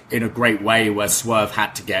did it in a great way where Swerve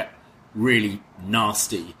had to get really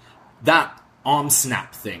nasty. That arm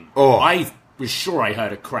snap thing, I was sure I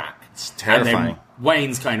heard a crack. It's terrifying. And then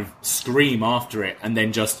Wayne's kind of scream after it, and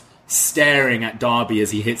then just staring at Darby as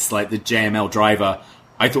he hits the JML driver.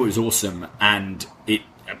 I thought it was awesome, and it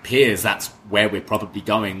appears that's where we're probably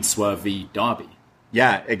going, Swerve v Darby.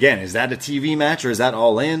 Yeah, again, is that a TV match or is that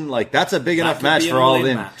All In? That's a big enough match for All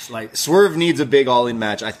In. Swerve needs a big All In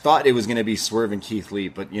match. I thought it was going to be Swerve and Keith Lee,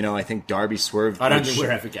 but I think Darby Swerve. I don't think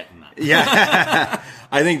we're ever getting that. Yeah,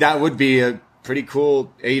 I think that would be a pretty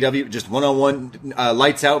cool AEW just one-on-one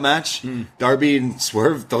lights out match. Darby and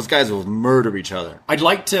Swerve, those guys will murder each other. I'd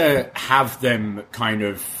like to have them kind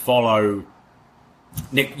of follow.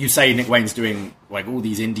 Nick, you say Nick Wayne's doing all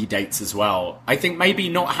these indie dates as well. I think maybe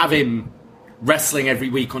not have him wrestling every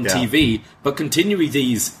week on TV, but continue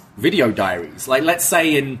these video diaries. Let's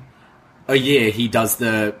say in a year he does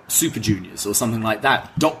the Super Juniors or something like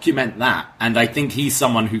that. Document that. And I think he's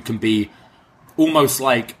someone who can be almost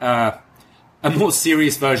a more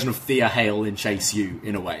serious version of Thea Hale in Chase U,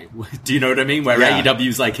 in a way. Do you know what I mean? Where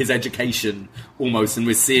AEW's his education almost, and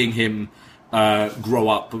we're seeing him grow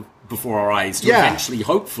up before our eyes to eventually,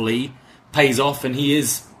 hopefully, pays off, and he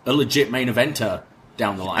is a legit main eventer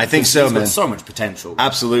down the line. I think so, he's man. Got so much potential.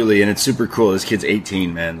 Absolutely, and it's super cool. This kid's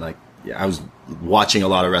 18, man. I was watching a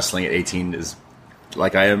lot of wrestling at 18, is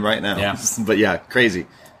like I am right now. Yeah. But crazy.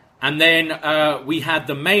 And then we had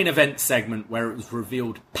the main event segment where it was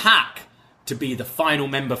revealed Pac to be the final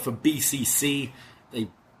member for BCC. They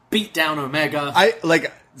beat down Omega.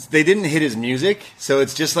 They didn't hit his music, so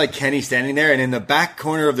it's just Kenny standing there, and in the back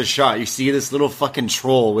corner of the shot, you see this little fucking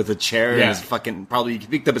troll with a chair and his fucking, probably he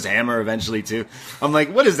picked up his hammer eventually too. I'm like,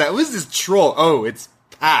 what is that? What is this troll? Oh, it's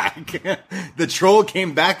Pac. The troll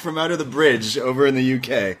came back from out of the bridge over in the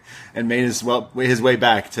UK and made his way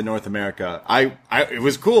back to North America. It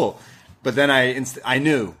was cool, but then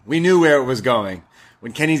we knew where it was going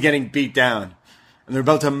when Kenny's getting beat down and they're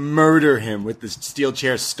about to murder him with this steel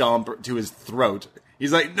chair stomp to his throat.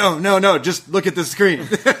 He's like, no, just look at the screen.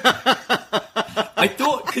 I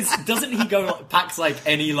thought Because doesn't he go, Pac's like,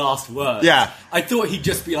 any last words? Yeah. I thought he'd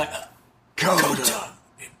just be like, Kota.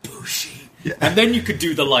 Ibushi. Yeah. And then you could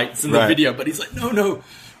do the lights and the video, but he's like, no,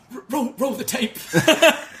 roll the tape.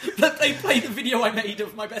 play the video I made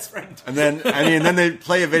of my best friend. And then, then they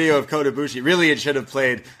play a video of Kota Ibushi. Really, it should have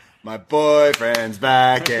played, my boyfriend's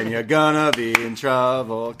back and you're gonna be in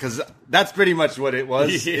trouble. Because that's pretty much what it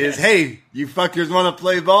was, is, hey, you fuckers want to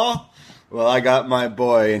play ball? Well, I got my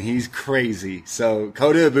boy, and he's crazy. So,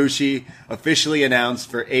 Kota Ibushi officially announced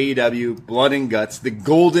for AEW Blood and Guts, the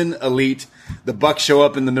Golden Elite. The Bucks show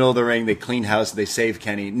up in the middle of the ring. They clean house. They save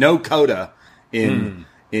Kenny. No Kota in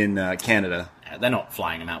Canada. Yeah, they're not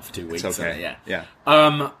flying him out for 2 weeks. It's okay. Yeah.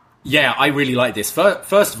 I really like this.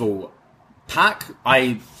 First of all, Pac,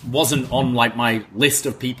 I wasn't on like my list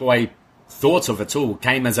of people I thought of at all.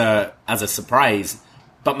 Came as a surprise,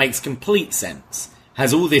 but makes complete sense.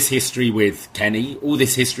 Has all this history with Kenny, all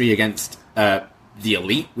this history against the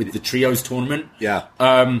Elite with the Trios tournament. Yeah.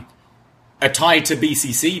 A tie to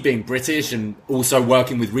BCC, being British, and also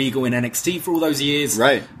working with Regal in NXT for all those years.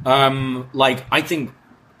 Right. I think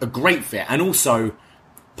a great fit. And also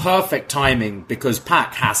perfect timing, because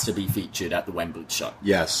Pac has to be featured at the Wembley show.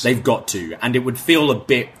 Yes. They've got to. And it would feel a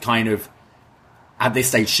bit kind of, at this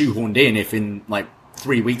stage, shoehorned in if in like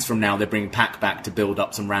 3 weeks from now they're bringing Pac back to build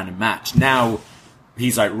up some random match. Now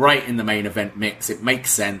he's like right in the main event mix. It makes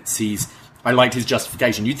sense. I liked his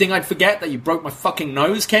justification. You think I'd forget that you broke my fucking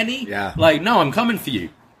nose, Kenny? Yeah. Like, no, I'm coming for you.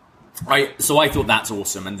 So I thought that's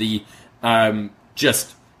awesome. And the,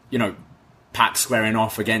 Pac squaring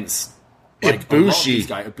off against like, Ibushi.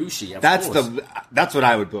 Ibushi, of course. That's what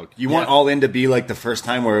I would book. You want All In to be like the first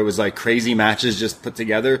time where it was like crazy matches just put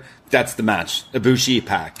together. That's the match. Ibushi,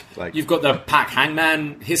 Pac. Like, you've got the Pac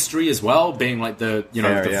Hangman history as well, being like the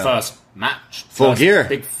first match, full gear,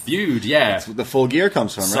 big feud. Yeah, that's what the Full Gear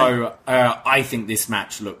comes from. So I think this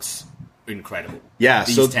match looks incredible. Yeah,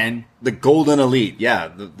 these so 10, the Golden Elite.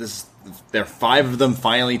 Yeah, there are 5 of them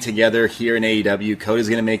finally together here in AEW. Kota's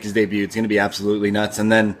going to make his debut. It's going to be absolutely nuts.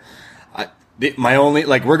 And then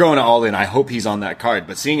we're going to All In. I hope he's on that card.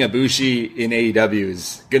 But seeing Ibushi in AEW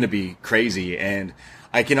is going to be crazy. And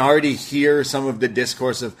I can already hear some of the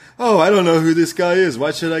discourse of, I don't know who this guy is.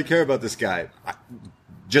 Why should I care about this guy?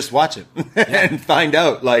 Just watch him and find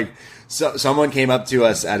out. Like, so someone came up to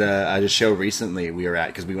us at a show recently we were at,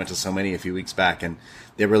 because we went to so many a few weeks back, and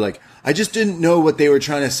they were like, I just didn't know what they were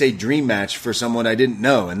trying to say dream match for someone I didn't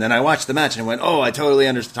know. And then I watched the match and I went, I totally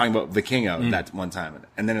understood, talking about Vikingo that one time.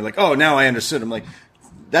 And then they're like, now I understood. I'm like,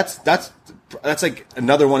 that's like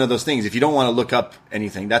another one of those things. If you don't want to look up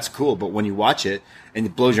anything, that's cool. But when you watch it and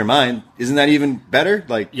it blows your mind, isn't that even better?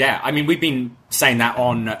 Like, yeah, I mean, we've been saying that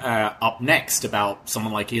on Up Next about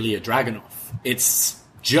someone like Ilya Dragunov. It's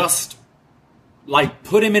just like,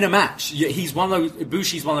 put him in a match. He's one of those.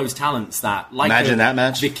 Ibushi's one of those talents that, like, imagine that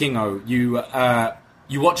match, Vikingo.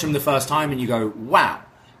 You watch him the first time and you go, wow.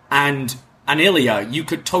 And Ilya, you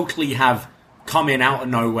could totally have come in out of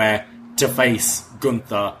nowhere to face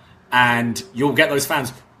Gunther, and you'll get those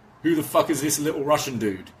fans. Who the fuck is this little Russian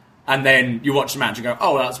dude? And then you watch the match and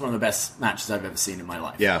go, that's one of the best matches I've ever seen in my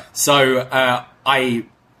life. Yeah. So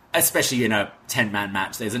especially in a 10-man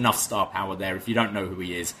match, there's enough star power there. If you don't know who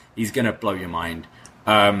he is, he's going to blow your mind.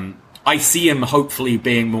 I see him hopefully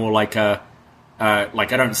being more like I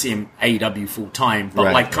don't see him AEW full time,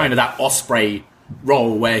 but kind of that Osprey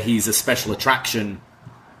role where he's a special attraction,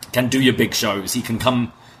 can do your big shows. He can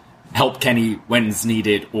come help Kenny when's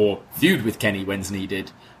needed, or feud with Kenny when's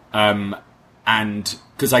needed. And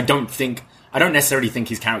because I don't necessarily think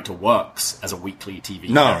his character works as a weekly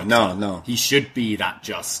TV character. No. He should be that,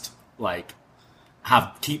 just like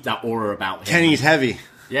keep that aura about him. Kenny's heavy.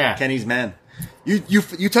 Yeah. Kenny's man.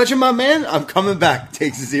 You touching my man? I'm coming back.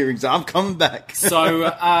 Takes his earrings off. I'm coming back.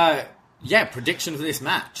 So prediction for this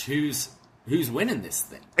match. Who's winning this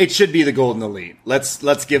thing? It should be the Golden Elite.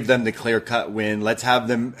 Let's give them the clear-cut win. Let's have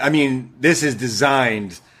them. I mean, this is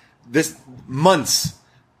months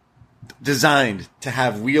designed to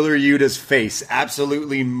have Wheeler Yuta's face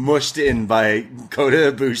absolutely mushed in by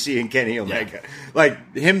Kota Ibushi and Kenny Omega. Yeah.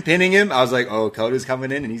 Like, him pinning him, I was like, Kota's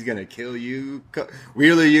coming in and he's going to kill you.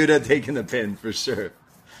 Wheeler Yuta taking the pin for sure.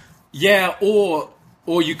 Yeah, or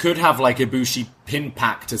you could have like Ibushi pin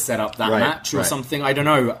Pac to set up that match or something. I don't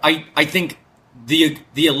know. I think the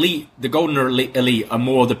Elite, the Golden Elite are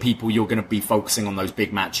more the people you're going to be focusing on those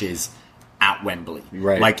big matches at Wembley.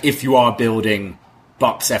 Right. Like, if you are building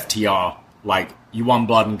Bucks FTR, like, you won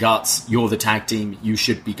Blood and Guts, you're the tag team, you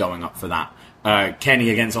should be going up for that. Kenny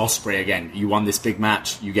against Osprey again, you won this big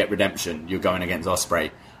match, you get redemption, you're going against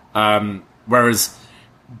Osprey. Whereas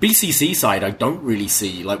BCC side, I don't really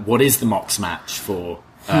see, like, what is the Mox match for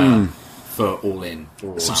for All In.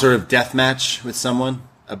 Or Some sort of death match with someone,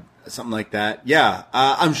 something like that. Yeah,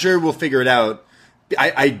 I'm sure we'll figure it out.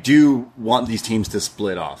 I do want these teams to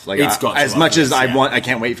split off. Like as much as I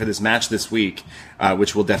can't wait for this match this week,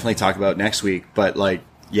 which we'll definitely talk about next week. But like,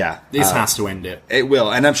 yeah, this has to end it. It will,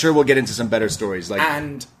 and I'm sure we'll get into some better stories. Like,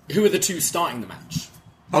 and who are the two starting the match?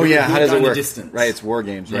 Oh yeah, how does it work? Distance? Right, it's War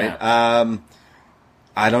Games, right? Yeah.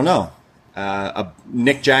 I don't know.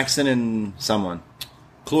 Nick Jackson and someone.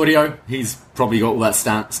 Claudio, he's probably got all that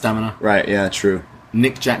stamina. Right, yeah, true.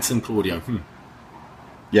 Nick Jackson, Claudio.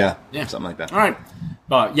 Yeah, something like that. All right.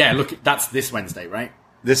 But yeah, look, that's this Wednesday, right?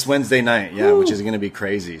 This Wednesday night, yeah, which is going to be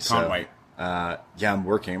crazy. Can't wait. Yeah, I'm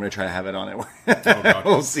working. I'm going to try to have it on it. Oh, God.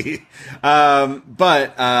 We'll see.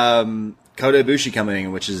 But Kota Ibushi coming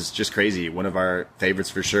in, which is just crazy. One of our favorites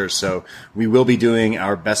for sure. So we will be doing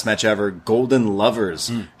our best match ever Golden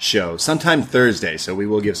Lovers show sometime Thursday. So we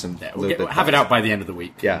will give some. Yeah, we'll have it out by the end of the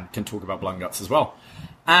week. Yeah. And can talk about Blood and Guts as well.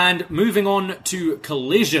 And moving on to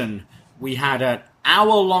Collision, we had an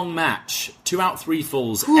hour-long match, 2 out 3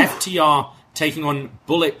 falls. FTR taking on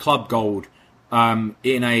Bullet Club Gold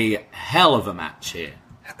in a hell of a match here.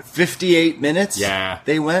 58 minutes? Yeah.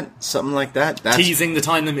 They went, something like that. That's... Teasing the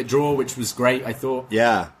time limit draw, which was great, I thought.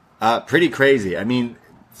 Yeah. Pretty crazy. I mean,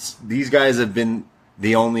 these guys have been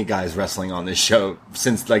the only guys wrestling on this show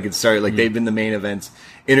since like it started. Like they've been the main events,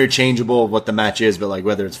 interchangeable of what the match is, but like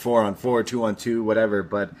whether it's 4-on-4, 2-on-2, whatever.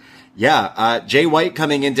 But yeah, Jay White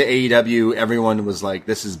coming into AEW, everyone was like,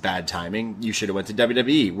 this is bad timing. You should have went to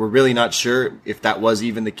WWE. We're really not sure if that was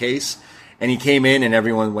even the case. And he came in and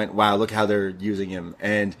everyone went, wow, look how they're using him.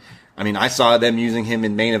 And I mean, I saw them using him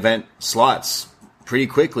in main event slots pretty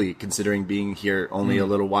quickly, considering being here only a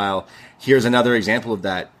little while. Here's another example of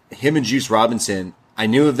that. Him and Juice Robinson, I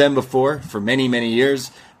knew of them before for many, many years,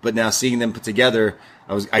 but now seeing them put together,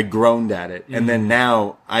 I groaned at it. And then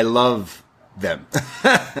now I love them.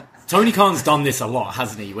 Tony Khan's done this a lot,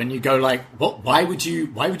 hasn't he? When you go like, "What? Why would you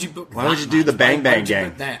do the Bang Bang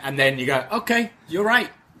Gang?" And then you go, "Okay, you're right."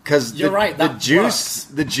 Because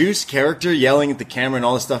the Juice character yelling at the camera and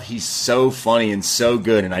all this stuff, he's so funny and so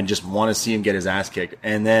good, and I just want to see him get his ass kicked.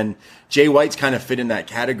 And then Jay White's kind of fit in that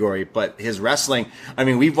category, but his wrestling, I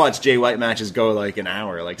mean, we've watched Jay White matches go like an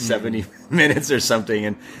hour, like 70 minutes or something,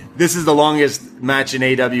 and this is the longest match in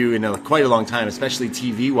AEW in quite a long time, especially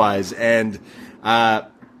TV-wise, and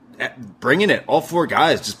bringing it, all 4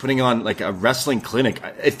 guys just putting on like a wrestling clinic.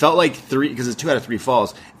 It felt like 3, because it's 2 out of 3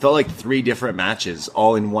 falls, it felt like 3 different matches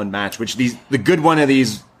all in one match, which the good one of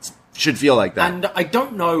these should feel like that. And I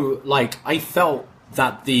don't know, like, I felt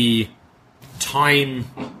that the time,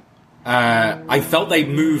 I felt they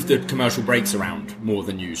moved the commercial breaks around more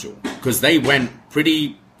than usual, because they went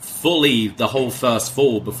pretty fully the whole first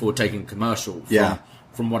fall before taking commercial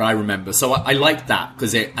from what I remember. So I liked that,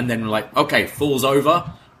 because and then we're like, okay, fall's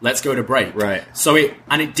over, let's go to break. Right. So it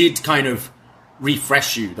did kind of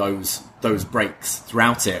refresh you, those breaks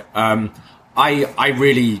throughout it. I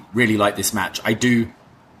really, really like this match. I do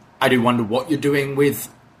wonder what you're doing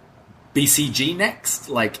with BCG next,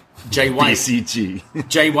 like Jay White. BCG.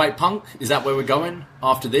 Jay White Punk, is that where we're going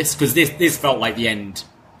after this? Because this felt like the end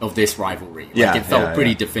of this rivalry. Like, it felt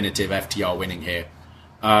pretty definitive, FTR winning here.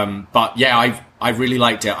 But yeah, I really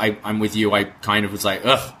liked it. I'm with you. I kind of was like,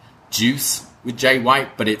 ugh, Juice with Jay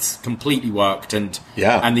White, but it's completely worked, and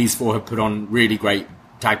these 4 have put on really great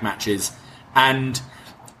tag matches. And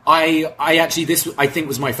I actually, this I think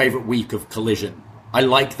was my favorite week of Collision. I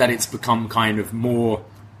like that it's become kind of more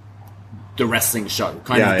the wrestling show,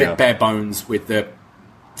 kind of a bit bare bones with the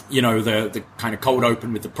kind of cold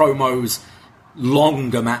open with the promos,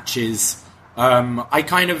 longer matches. I'm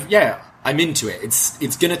into it.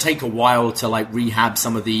 It's going to take a while to like rehab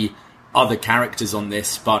some of the other characters on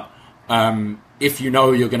this, but if you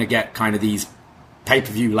know you're going to get kind of these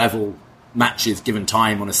pay-per-view level matches given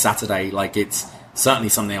time on a Saturday, like, it's certainly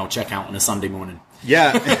something I'll check out on a Sunday morning.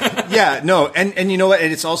 Yeah, no, and you know what?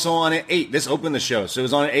 And it's also on at 8. This opened the show, so it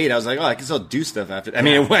was on at 8. I was like, oh, I can still do stuff after. I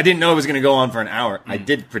mean, I didn't know it was going to go on for an hour. I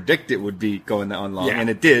did predict it would be going on long, and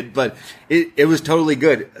it did, but it was totally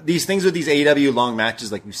good. These things with these AEW long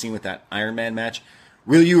matches, like we've seen with that Iron Man match,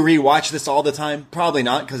 will you rewatch this all the time? Probably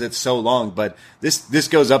not, because it's so long, but this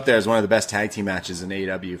goes up there as one of the best tag team matches in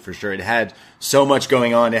AEW for sure. It had so much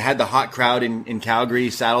going on. It had the hot crowd in Calgary,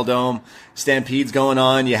 Saddle Dome, Stampedes going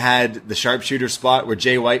on. You had the sharpshooter spot where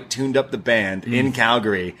Jay White tuned up the band in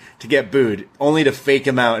Calgary to get booed, only to fake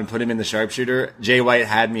him out and put him in the sharpshooter. Jay White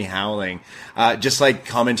had me howling. Just like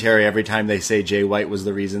commentary every time they say Jay White was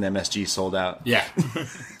the reason MSG sold out. Yeah.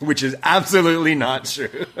 Which is absolutely not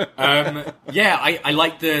true. I I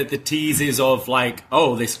like the teases of like,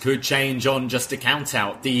 oh, this could change on just a count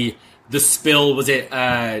out. The spill, was it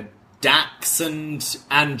Dax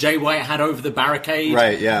and Jay White had over the barricade?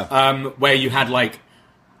 Right, yeah. Where you had like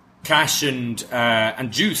Cash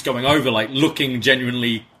and Juice going over, like looking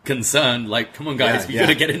genuinely concerned, like, come on guys, we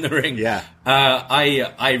gotta get in the ring. Yeah.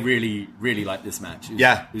 I really, really like this match.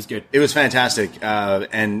 It was good. It was fantastic.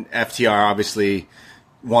 And FTR obviously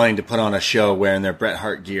wanting to put on a show wearing their Bret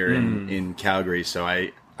Hart gear in Calgary. So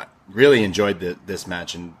I really enjoyed this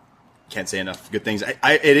match and can't say enough good things.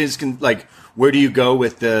 It is like, where do you go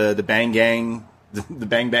with the Bang Gang, the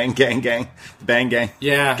Bang Bang Gang Gang, the Bang Gang,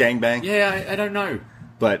 Gang Bang? Yeah, I don't know.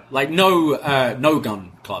 But like no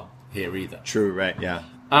gun club here either. True, right? Yeah.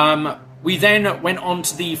 We then went on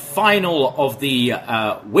to the final of the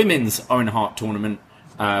women's Owen Hart tournament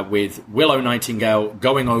with Willow Nightingale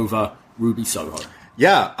going over Ruby Soho.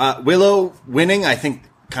 Yeah, Willow winning. I think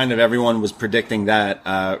kind of everyone was predicting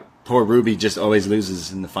that. Poor Ruby just always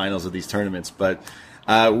loses in the finals of these tournaments, but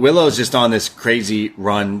Willow's just on this crazy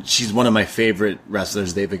run. She's one of my favorite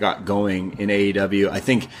wrestlers they've got going in AEW. I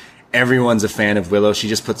think everyone's a fan of Willow. She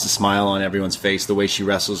just puts a smile on everyone's face, the way she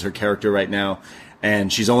wrestles, her character right now.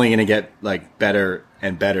 And she's only going to get like better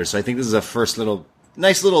and better. So I think this is a first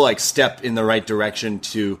nice little like step in the right direction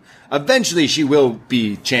to eventually she will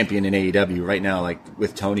be champion in AEW right now, like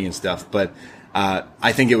with Tony and stuff. But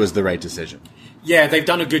I think it was the right decision. Yeah, they've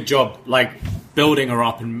done a good job, like building her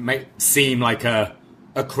up and seem like a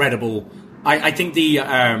credible. I think the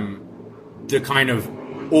kind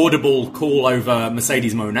of audible call over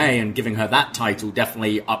Mercedes Moné and giving her that title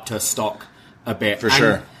definitely upped her stock a bit. For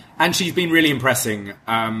sure. And she's been really impressing.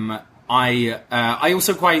 I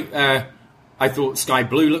also quite... I thought Sky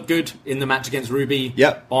Blue looked good in the match against Ruby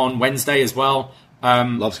on Wednesday as well.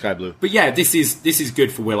 Love Sky Blue. But yeah, this is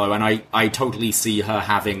good for Willow, and I totally see her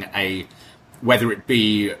having whether it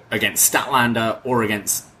be against Statlander or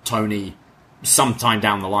against Tony sometime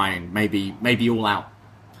down the line, maybe all out.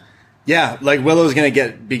 Yeah, like Willow's going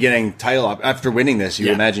to be getting title up. After winning this,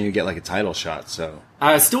 you imagine you get like a title shot. So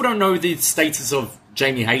still don't know the status of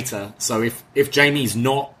Jamie Hayter. So if Jamie's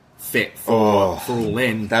not fit for All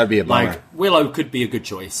In, that would be a bummer. Like Willow could be a good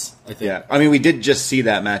choice, I think. Yeah, I mean, we did just see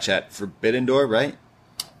that match at Forbidden Door, right?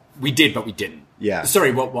 We did, but we didn't. Yeah.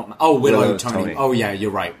 Sorry, what? Oh, Willow, Tony. Oh, yeah,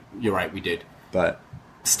 you're right. We did. But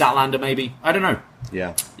Statlander, maybe? I don't know.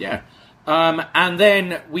 Yeah. Yeah. And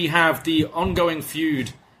then we have the ongoing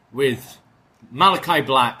feud with Malachi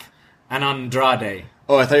Black and Andrade.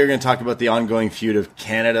 Oh, I thought you were going to talk about the ongoing feud of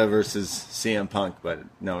Canada versus CM Punk, but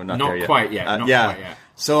no, not there yet. Quite yet. Not quite yet.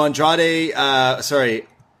 So Andrade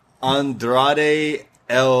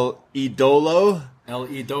El Idolo. El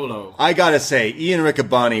Idolo. I gotta say, Ian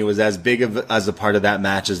Riccaboni was as big as a part of that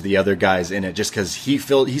match as the other guys in it, just because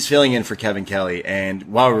he's filling in for Kevin Kelly. And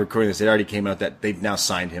while we're recording this, it already came out that they've now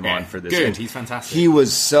signed him on for this. Good, and he's fantastic. He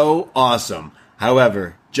was so awesome.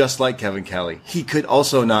 However, just like Kevin Kelly, he could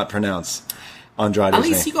also not pronounce Andrade's name. At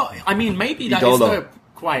least he got. I mean, maybe that is the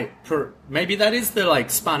maybe that is the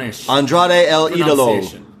like Spanish Andrade El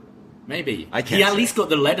Idolo. Maybe. I can't he at least got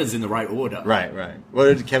the letters in the right order. Right. What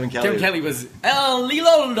did Kevin Kelly? Kevin Kelly was El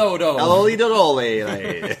Idolo. El Idolo.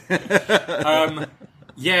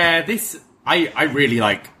 Yeah, this I really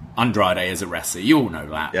like Andrade as a wrestler. You all know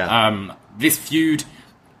that. Yeah. This feud,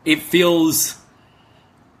 it feels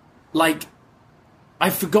like I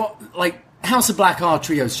forgot. Like House of Black are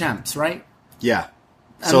trios champs, right? Yeah.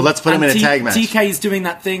 So let's put him in a tag match. TK's doing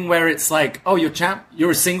that thing where it's like, oh,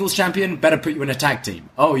 you're a singles champion, better put you in a tag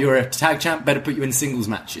team. Oh, you're a tag champ, better put you in singles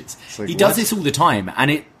matches. Like, he does this all the time,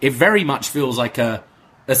 and it very much feels like a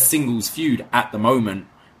singles feud at the moment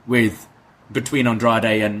between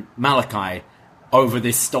Andrade and Malachi over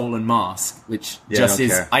this stolen mask, which just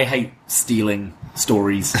is... care. I hate stealing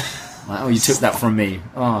stories. Like, oh, you took that from me.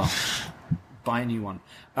 Oh, buy a new one.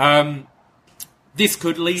 This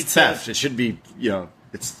could lead to... theft. It should be,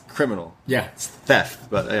 it's criminal. Yeah. It's theft,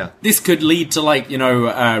 but yeah. This could lead to,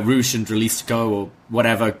 Roosh and Dralistico or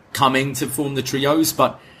whatever coming to form the trios,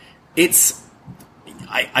 but it's...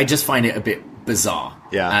 I just find it a bit bizarre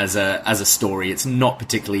as a story. It's not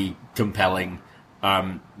particularly compelling.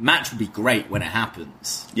 Match would be great when it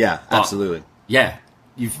happens. Yeah, absolutely. Yeah.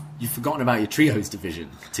 You've forgotten about your trios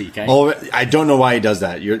division, TK. Oh, I don't know why he does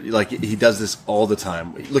that. He does this all the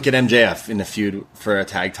time. Look at MJF in the feud for a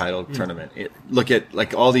tag title tournament. Look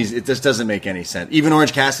at all these. It just doesn't make any sense. Even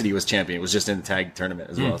Orange Cassidy was champion. It was just in the tag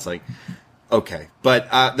tournament as well. It's like, okay,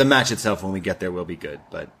 but the match itself, when we get there, will be good.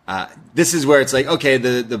 But this is where it's like, okay,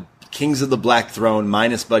 the Kings of the Black Throne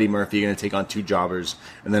minus Buddy Murphy are going to take on two jobbers,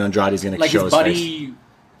 and then Andrade's going to show his face.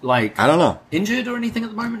 Like, I don't know, injured or anything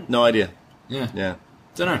at the moment? No idea. Yeah.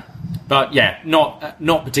 Don't know. But yeah, not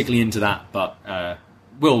particularly into that, but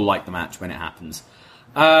will like the match when it happens.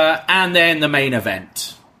 And then the main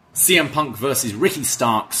event. CM Punk versus Ricky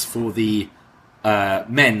Starks for the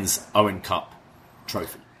men's Owen Cup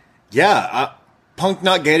trophy. Yeah, Punk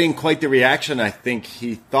not getting quite the reaction I think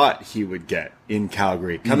he thought he would get in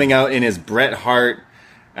Calgary. Coming out in his Bret Hart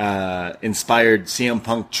inspired CM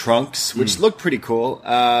Punk trunks, which looked pretty cool.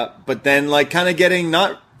 But then like kind of getting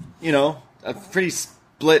not, a pretty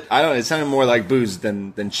split. I don't know, it sounded more like boos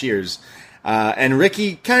than cheers. And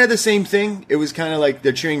Ricky, kind of the same thing. It was kind of like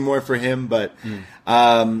they're cheering more for him, but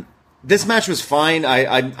this match was fine.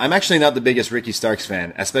 I'm actually not the biggest Ricky Starks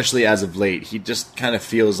fan, especially as of late. He just kind of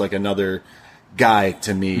feels like another guy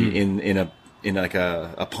to me in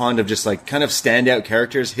a pond of just like kind of standout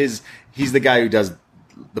characters. He's the guy who does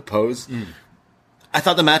the pose. I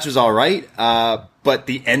thought the match was all right, but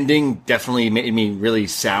the ending definitely made me really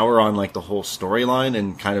sour on like the whole storyline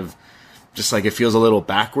and kind of just like it feels a little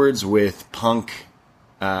backwards with Punk.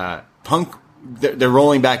 They're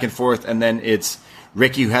rolling back and forth, and then it's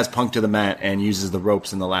Ricky who has Punk to the mat and uses the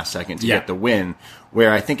ropes in the last second to get the win,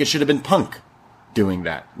 where I think it should have been Punk doing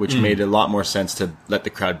that, which made a lot more sense to let the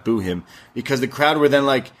crowd boo him, because the crowd were then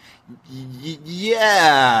like,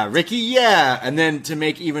 yeah, Ricky, yeah. And then to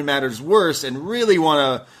make even matters worse and really want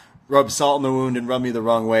to rub salt in the wound and rub me the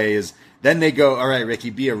wrong way is then they go, all right, Ricky,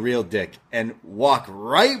 be a real dick, and walk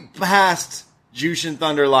right past Jushin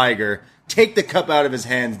Thunder Liger, take the cup out of his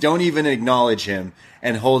hands, don't even acknowledge him,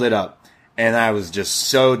 and hold it up. And I was just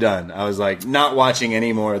so done. I was like, not watching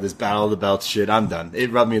any more of this Battle of the Belts shit. I'm done.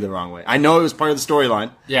 It rubbed me the wrong way. I know it was part of the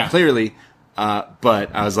storyline, clearly,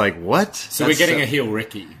 but I was like, what? So we're getting a heel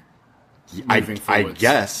Ricky moving forwards, I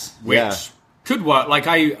guess. Which could work. Like,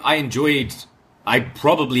 I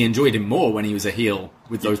probably enjoyed him more when he was a heel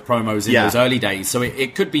with those promos in those early days. So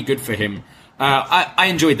it could be good for him. I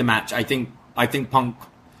enjoyed the match. I think Punk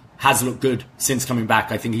has looked good since coming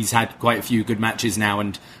back. I think he's had quite a few good matches now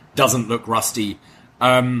and doesn't look rusty.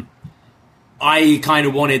 I kind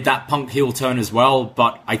of wanted that Punk heel turn as well,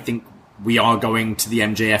 but I think we are going to the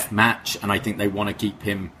MJF match, and I think they want to keep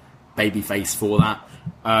him babyface for that.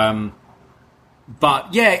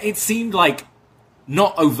 But yeah, it seemed like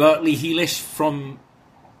not overtly heelish from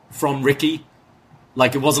Ricky.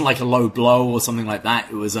 Like, it wasn't like a low blow or something like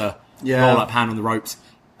that. It was a roll-up hand on the ropes.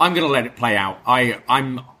 I'm going to let it play out.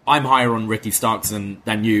 I'm higher on Ricky Starks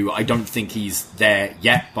than you. I don't think he's there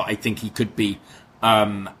yet, but I think he could be.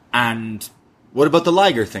 And what about the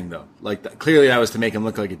Liger thing, though? Like, clearly that was to make him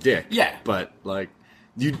look like a dick. Yeah. But like,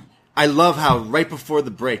 I love how right before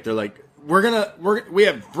the break they're like, we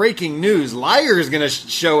have breaking news. Liger is gonna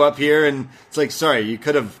show up here, and it's like, sorry, you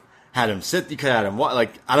could have had him sit. You could have had him what?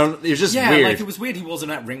 Like, I don't. It was just weird. Like, it was weird. He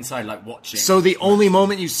wasn't at ringside, like, watching. So the only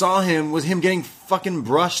moment you saw him was him getting fucking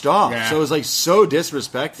brushed off. Yeah. So it was like so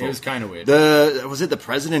disrespectful. It was kind of weird. Was it the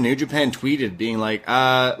president of New Japan tweeted being like,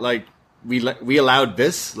 we allowed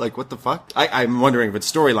this? Like, what the fuck? I'm wondering if it's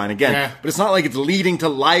storyline again. But it's not like it's leading to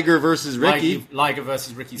Liger versus Ricky. Liger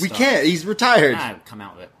versus Ricky Starks. We can't. He's retired. Come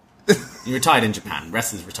out of it. He retired in Japan.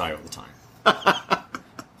 Wrestlers retire all the time.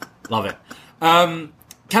 Love it.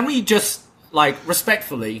 Can we just, like,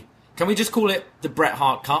 respectfully, can we just call it the Bret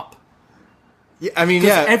Hart Cup? Yeah, I mean,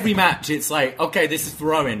 Because every match, it's like, okay, this is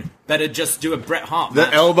for Owen. Better just do a Bret Hart match.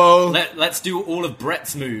 The elbow. Let's do all of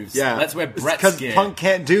Bret's moves. Yeah. Let's wear Bret's Because gear. Punk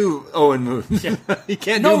can't do Owen moves. Yeah. He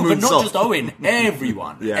can't do moonsault. No, but not just Owen.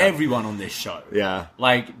 Everyone. Everyone on this show. Yeah.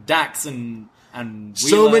 Like, Dax and Wheeler,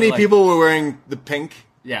 so many people were wearing the pink.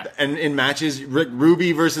 Yeah. And in matches,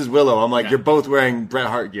 Ruby versus Willow, I'm like, you're both wearing Bret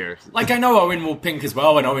Hart gear. Like, I know Owen wore pink as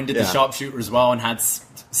well, and Owen did the sharpshooter as well, and had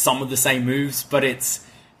some of the same moves, but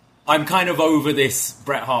I'm kind of over this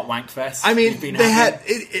Bret Hart wank fest. I mean,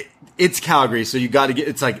 it's Calgary, so you got to get.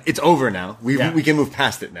 It's like it's over now. We can move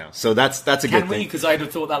past it now. So that's a good thing. Can we? Because I'd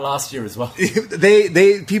have thought that last year as well.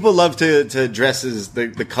 People love to dress as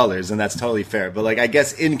the colors, and that's totally fair. But like, I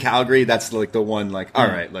guess in Calgary, that's like the one. Like, all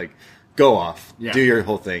right, like, go off, do your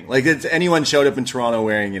whole thing. Like, if anyone showed up in Toronto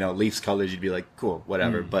wearing Leafs colors, you'd be like, cool,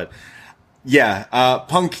 whatever. But yeah,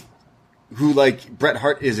 Punk, who like Bret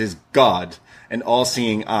Hart is his god. An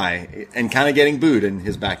all-seeing eye, and kind of getting booed in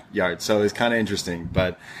his backyard, so it's kind of interesting.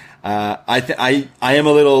 But I am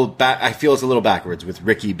a little I feel it's a little backwards with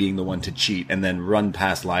Ricky being the one to cheat and then run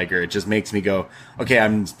past Liger. It just makes me go, okay,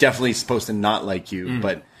 I'm definitely supposed to not like you,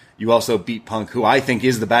 but you also beat Punk, who I think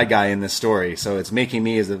is the bad guy in this story. So it's making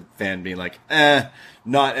me as a fan being like,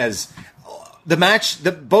 not as the match.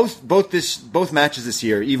 Both matches this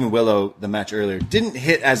year, even Willow, the match earlier, didn't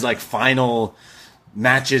hit as like final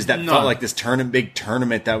matches that felt like this big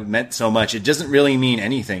tournament that meant so much. It doesn't really mean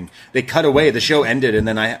anything. They cut away. The show ended, and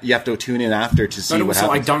then you have to tune in after to see what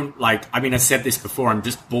happens. I don't like. I mean, I said this before. I'm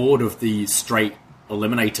just bored of the straight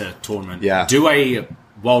eliminator tournament. Yeah. Do a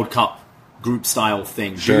World Cup group style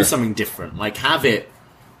thing. Sure. Do something different. Like have it.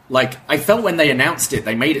 Like I felt when they announced it,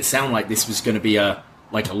 they made it sound like this was going to be a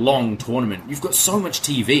long tournament. You've got so much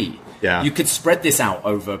TV. Yeah. You could spread this out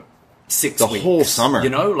over 6 weeks. The whole summer. You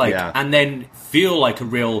know, and then feel like a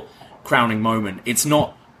real crowning moment. It's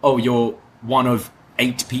not, you're one of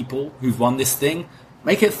 8 people who've won this thing.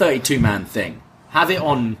 Make it a 32-man thing. Have it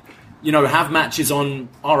on, have matches on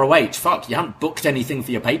ROH. Fuck, you haven't booked anything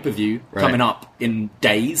for your pay-per-view coming up in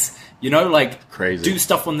days. Crazy. Do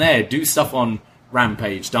stuff on there. Do stuff on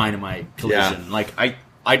Rampage, Dynamite, Collision. Yeah.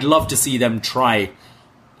 I'd love to see them try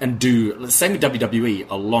and do, same with WWE,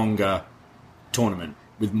 a longer tournament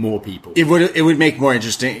with more people. It would make more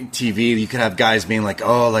interesting TV. You could have guys being like,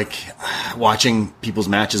 watching people's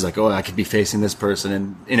matches, like, I could be facing this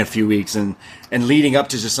person in a few weeks, and leading up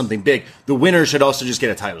to just something big. The winner should also just get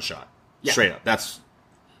a title shot. Yeah. Straight up. That's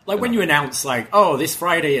when you announce this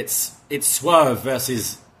Friday it's Swerve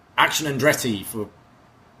versus Action Andretti for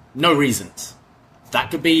no reasons. That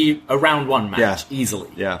could be a round 1 match easily.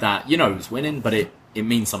 Yeah. That who's winning, but it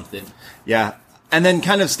means something. Yeah. And then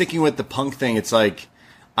kind of sticking with the Punk thing, it's like,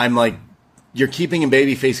 I'm like, you're keeping him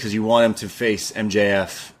babyface because you want him to face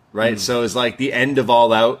MJF, right? So it's like the end of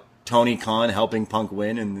All Out, Tony Khan helping Punk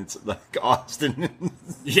win, and it's like Austin and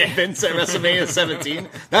Vince at WrestleMania 17.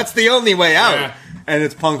 That's the only way out. Yeah. And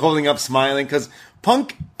it's Punk holding up smiling because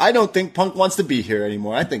Punk, I don't think Punk wants to be here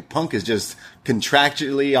anymore. I think Punk is just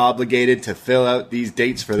contractually obligated to fill out these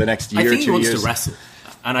dates for the next year, 2 years. I think he wants to wrestle.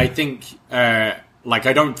 And I think, I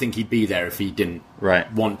don't think he'd be there if he didn't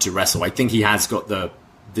want to wrestle. I think he has got the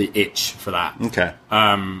itch for that. Okay.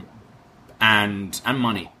 And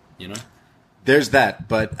money, There's that,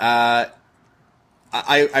 but I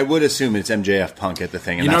would assume it's MJF Punk at the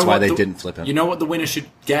thing, and that's why they didn't flip him. You know what the winner should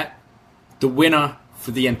get? The winner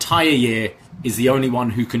for the entire year is the only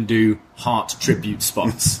one who can do Hart tribute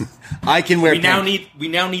spots. I can wear pink. We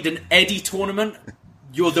now need an Eddie tournament.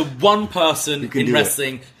 You're the one person in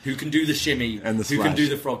wrestling who can do the shimmy, and the who can do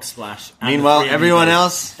the frog splash. Meanwhile, everyone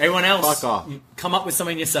else, fuck off. Come up with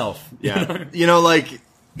something yourself. Yeah,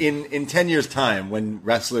 in 10 years' time, when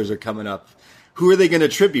wrestlers are coming up, who are they going to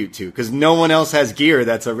tribute to? Because no one else has gear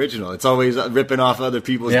that's original. It's always ripping off other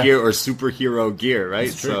people's gear or superhero gear,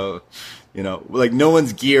 right? So, no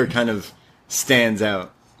one's gear kind of stands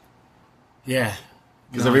out. Yeah,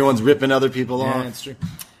 because everyone's ripping other people off. Yeah, that's true.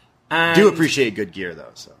 Do appreciate good gear,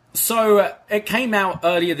 though. So it came out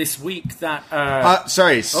earlier this week that...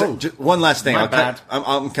 sorry, just one last thing.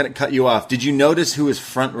 I'm going to cut you off. Did you notice who was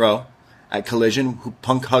front row at Collision, who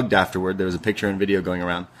Punk hugged afterward? There was a picture and video going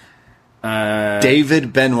around.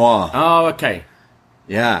 David Benoit. Oh, okay.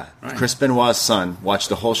 Yeah, right. Chris Benoit's son watched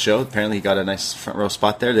the whole show. Apparently he got a nice front row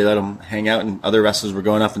spot there. They let him hang out, and other wrestlers were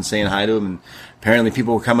going up and saying hi to him, and apparently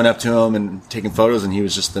people were coming up to him and taking photos, and he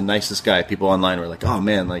was just the nicest guy. People online were like, oh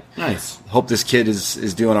man, nice. Hope this kid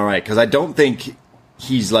is doing all right. Because I don't think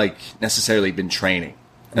he's necessarily been training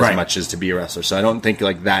as much as to be a wrestler. So I don't think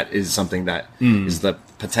that is something that is the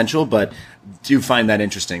potential, but do find that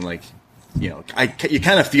interesting. You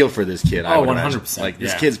kind of feel for this kid. I would 100%. Imagine.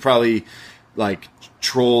 This kid's probably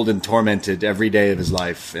trolled and tormented every day of his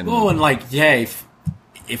life. And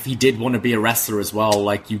if he did want to be a wrestler as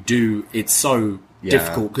well, you do, it's so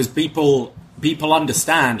difficult because people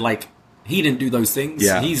understand he didn't do those things.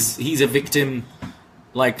 Yeah. He's a victim,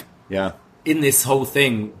 in this whole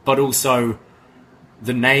thing, but also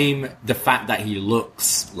the name, the fact that he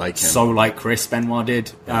looks like him. So like Chris Benoit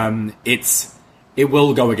did. It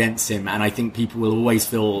will go against him, and I think people will always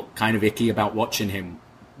feel kind of icky about watching him.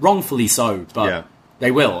 Wrongfully so, but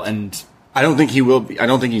they will. And I don't think he will be. I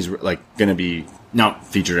don't think he's going to be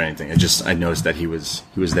featured or anything. I noticed that he was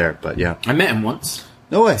there, but yeah. I met him once.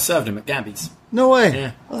 No way. I served him at Gabby's. No way.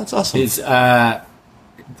 Yeah. Oh, that's awesome. His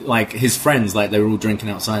his friends, they were all drinking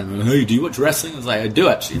outside. And hey, do you watch wrestling? I was like, I do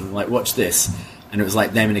actually. And watch this. And it was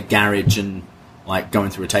them in a garage and going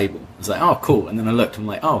through a table. I was like, oh, cool. And then I looked. I'm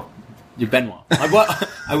like, oh, you're Benoit.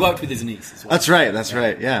 I worked with his niece as well. That's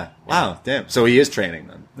right. Yeah. Wow. Damn. So he is training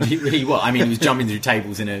then. He was. I mean, he was jumping through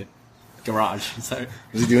tables in a garage. So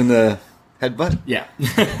was he doing the headbutt? Yeah.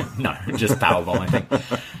 No, just powerbomb, I think.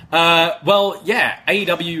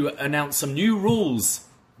 AEW announced some new rules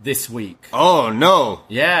this week. Oh no!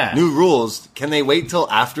 Yeah, new rules. Can they wait till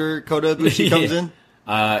after Kota Ibushi comes in?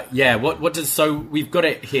 What does so? We've got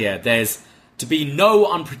it here. There's to be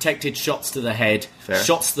no unprotected shots to the head, Fair.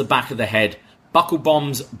 shots to the back of the head, buckle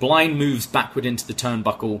bombs, blind moves backward into the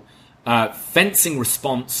turnbuckle, fencing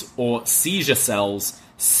response or seizure cells,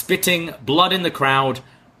 spitting, blood in the crowd,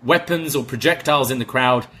 weapons or projectiles in the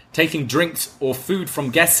crowd, taking drinks or food from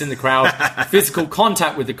guests in the crowd, physical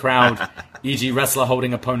contact with the crowd, e.g. wrestler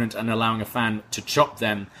holding opponent and allowing a fan to chop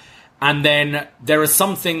them. And then there are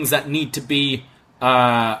some things that need to be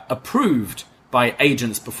approved by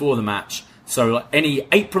agents before the match. So any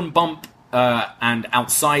apron bump and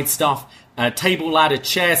outside stuff, table, ladder,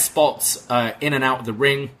 chair spots in and out of the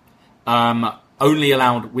ring, only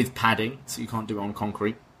allowed with padding, so you can't do it on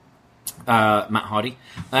concrete. Matt Hardy.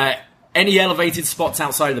 Any elevated spots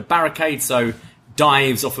outside of the barricade, so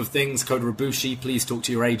dives off of things. Kota Ibushi, please talk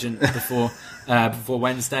to your agent before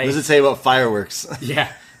Wednesday. What does it say about fireworks?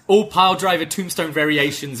 Yeah. All pile driver tombstone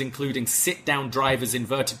variations, including sit-down drivers,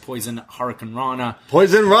 inverted poison, Hurricane Rana.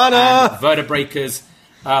 Poison Rana! Vertebreakers,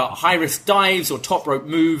 high-risk dives or top rope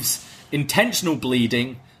moves, intentional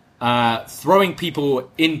bleeding, throwing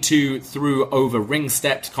people through, over ring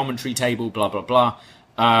steps, commentary table, blah, blah,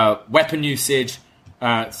 blah. Weapon usage,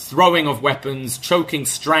 throwing of weapons, choking,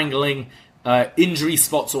 strangling, injury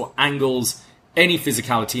spots or angles, any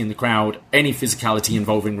physicality in the crowd, any physicality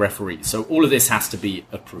involving referees. So all of this has to be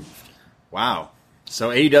approved. Wow. So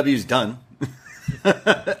AEW's done.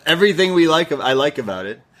 Everything I like about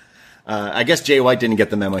it. I guess Jay White didn't get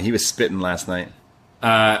the memo. He was spitting last night.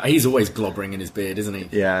 He's always globbering in his beard, isn't he?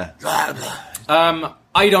 Yeah.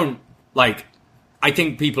 I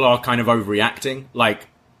think people are kind of overreacting. Like,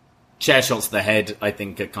 chair shots to the head, I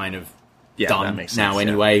think, are kind of done that makes sense, now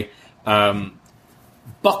anyway.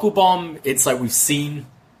 Buckle bomb, it's like we've seen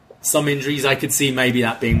some injuries. I could see maybe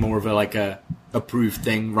that being more of a approved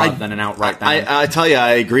thing rather than an outright ban. I tell you,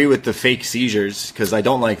 I agree with the fake seizures because I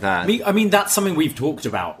don't like that. I mean, that's something we've talked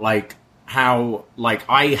about. Like, how,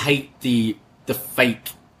 I hate the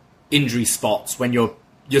fake injury spots when you're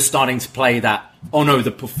starting to play that, oh no,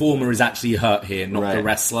 the performer is actually hurt here, not the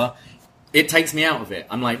wrestler. It takes me out of it.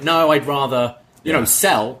 I'm like, no, I'd rather,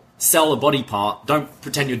 sell a body part. Don't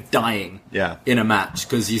pretend you're dying in a match,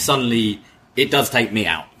 because it does take me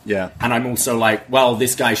out. Yeah. And I'm also like, well,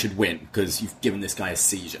 this guy should win because you've given this guy a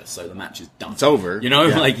seizure, so the match is done. It's over.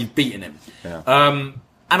 You've beaten him. Yeah.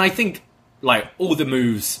 And I think, all the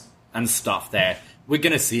moves and stuff there, we're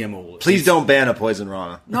going to see them all. Please don't ban a Poison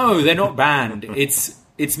Rana. No, they're not banned.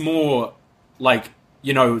 It's more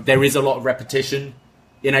there is a lot of repetition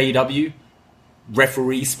in AEW.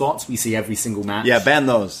 Referee spots we see every single match. Yeah, ban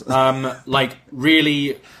those.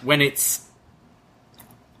 Really, when it's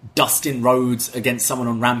Dustin Rhodes against someone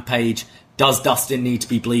on Rampage, does Dustin need to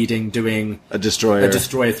be bleeding doing a destroyer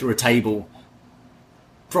through a table?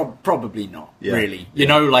 Probably not. Yeah. Really,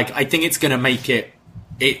 I think it's going to make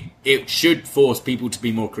it should force people to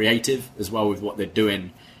be more creative as well with what they're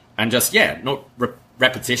doing, and just not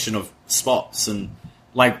repetition of spots. And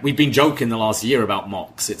we've been joking the last year about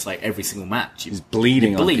Mox. It's every single match he's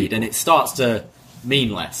bleeding on people. And it starts to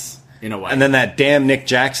mean less in a way. And then that damn Nick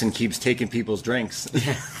Jackson keeps taking people's drinks.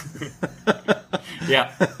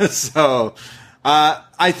 Yeah. So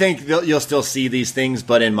I think you'll still see these things,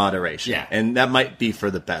 but in moderation. Yeah. And that might be for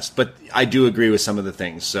the best. But I do agree with some of the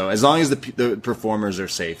things. So as long as the performers are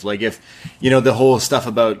safe, if, the whole stuff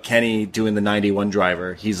about Kenny doing the 91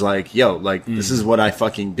 driver, he's like, this is what I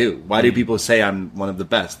fucking do. Why do people say I'm one of the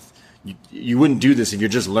best? You wouldn't do this if you're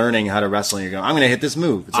just learning how to wrestle and you're going, I'm going to hit this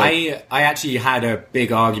move. I actually had a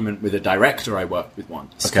big argument with a director I worked with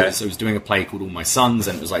once. Okay. So I was doing a play called All My Sons,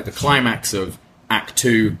 and it was the climax of Act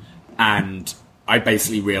 2, and I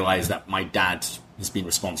basically realized that my dad has been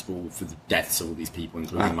responsible for the deaths of all these people,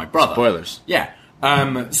 including my brother. Spoilers. Yeah.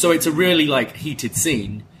 So it's a really heated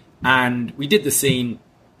scene, and we did the scene,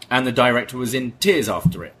 and the director was in tears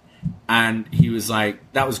after it, and he was like,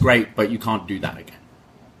 "That was great, but you can't do that again."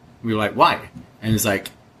 We were like, "Why?" And he's like,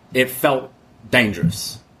 "It felt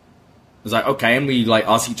dangerous." I was like, "Okay," and we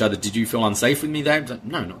asked each other, "Did you feel unsafe with me there?" I was like,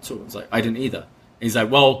 "No, not at all." I was like, "I didn't either." And he's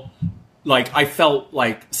like, "Well, I felt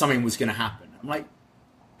like something was going to happen." I'm like,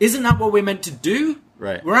 isn't that what we're meant to do?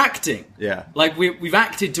 Right. We're acting. Yeah. We've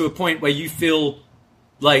acted to a point where you feel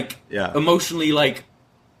emotionally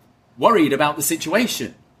worried about the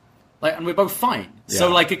situation. And we're both fine. Yeah.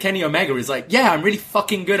 So a Kenny Omega is I'm really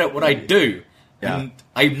fucking good at what I do. Yeah. And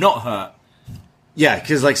I'm not hurt. Yeah,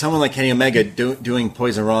 because someone like Kenny Omega doing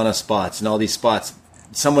Poison Rana spots and all these spots,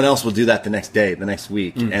 someone else will do that the next day, the next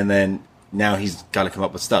week, and then now he's got to come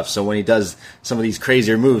up with stuff. So when he does some of these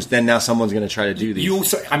crazier moves, then now someone's going to try to do these. You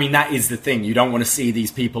also, that is the thing. You don't want to see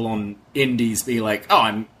these people on indies be like, oh,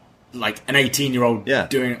 I'm an 18-year-old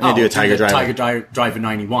doing do a Tiger Driver. Tiger Driver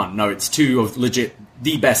 91. No, it's two of legit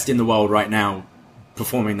the best in the world right now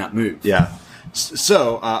performing that move. Yeah.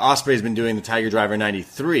 So, Ospreay's been doing the Tiger Driver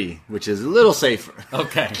 93, which is a little safer.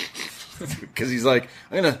 Okay. Because he's like,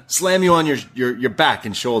 I'm going to slam you on your back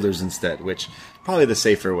and shoulders instead, which probably the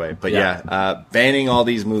safer way. But banning all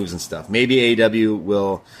these moves and stuff. Maybe AEW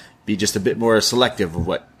will be just a bit more selective of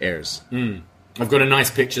what airs. I've got a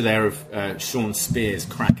nice picture there of Sean Spears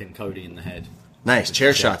cracking Cody in the head. Nice.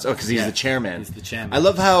 Chair shots. Oh, because he's the chairman. He's the chairman. I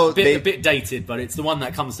love how a bit dated, but it's the one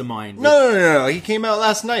that comes to mind. No. He came out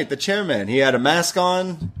last night, the chairman. He had a mask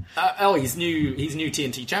on. He's new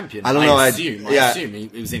TNT champion. I don't know. I assume.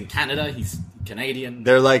 He was in Canada. He's Canadian.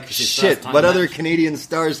 They're like, shit, what other Canadian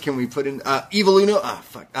stars can we put in? Evil Uno?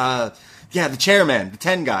 Fuck. The chairman, the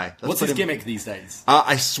 10 guy. What's his gimmick these days?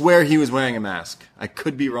 I swear he was wearing a mask. I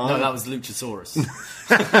could be wrong. No, that was Luchasaurus.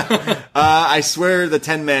 I swear the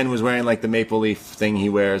 10 man was wearing like the maple leaf thing he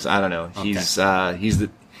wears. I don't know. Okay.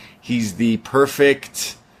 He's the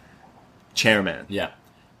perfect chairman. Yeah.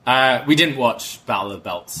 We didn't watch Battle of the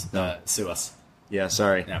Belts. Sue us. Yeah,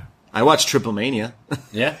 sorry. Yeah. I watched Triple Mania.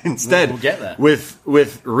 Yeah. Instead. We'll get there.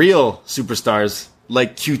 With real superstars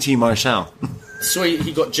like QT Marshall. So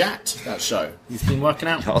he got jacked, that show. He's been working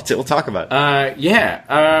out. We'll talk about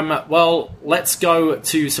it. Well, let's go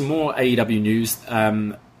to some more AEW news.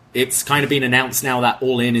 It's kind of been announced now that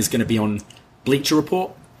All In is going to be on Bleacher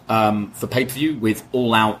Report for pay-per-view, with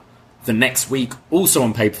All Out the next week, also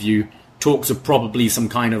on pay-per-view. Talks of probably some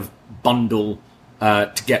kind of bundle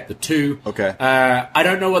to get the two. Okay. I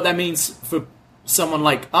don't know what that means for someone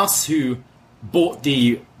like us who bought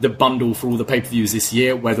the bundle for all the pay-per-views this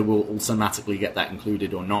year, whether we'll automatically get that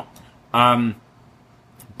included or not. And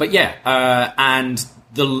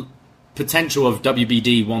the potential of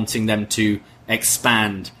WBD wanting them to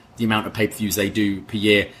expand the amount of pay-per-views they do per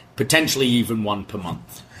year, potentially even one per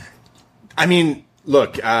month. I mean,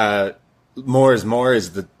 look, more is more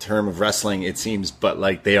is the term of wrestling, it seems, but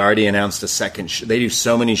like they already announced a second they do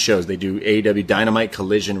so many shows. They do AEW Dynamite,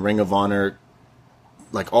 Collision, Ring of Honor,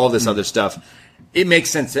 like all this other stuff. It makes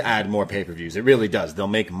sense to add more pay-per-views. It really does. They'll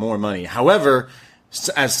make more money. However,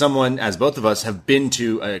 as both of us have been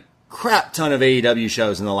to a crap ton of AEW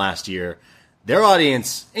shows in the last year, their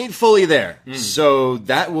audience ain't fully there. So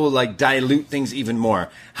that will like dilute things even more.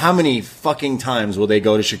 How many fucking times will they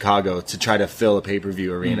go to Chicago to try to fill a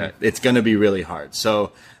pay-per-view arena? It's going to be really hard.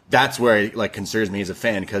 So that's where it like concerns me as a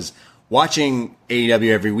fan, because watching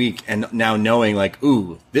AEW every week and now knowing like,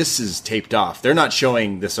 ooh, this is taped off. They're not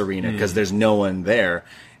showing this arena because there's no one there.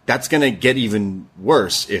 That's going to get even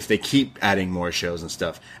worse if they keep adding more shows and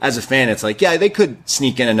stuff. As a fan, it's like, yeah, they could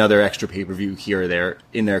sneak in another extra pay-per-view here or there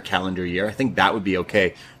in their calendar year. I think that would be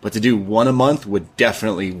okay. But to do one a month would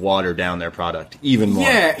definitely water down their product even more.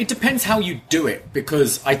 Yeah, it depends how you do it,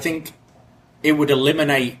 because I think it would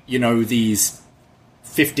eliminate, these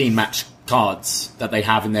 15-match cards that they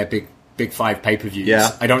have in their big 5 pay-per-views.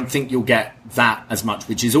 Yeah. I don't think you'll get that as much,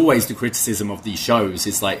 which is always the criticism of these shows.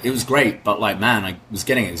 It's like, it was great, but like, man, I was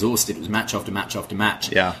getting exhausted. It was match after match after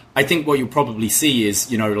match. Yeah. I think what you'll probably see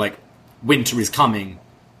is, like, Winter is Coming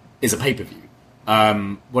is a pay-per-view.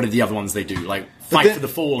 What are the other ones they do? Like, Fight for the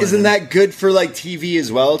Fallen. Isn't that good for like TV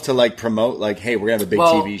as well, to like promote like, hey, we're going to have a big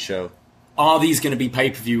TV show? Are these going to be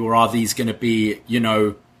pay-per-view, or are these going to be,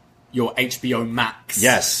 your HBO Max?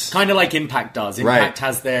 Yes. Kind of like Impact does. Impact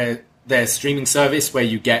has their streaming service where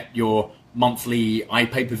you get your monthly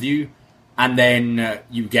iPay-per-view, and then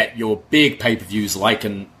you get your big pay-per-views like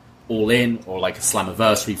an All-In or like a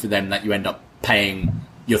Slammiversary for them that you end up paying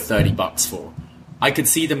your $30 for. I could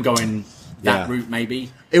see them going that route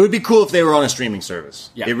maybe. It would be cool if they were on a streaming service.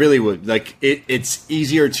 Yeah. It really would. Like, it's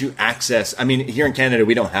easier to access. I mean, here in Canada,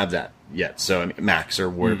 we don't have that yet. So, I mean, Max or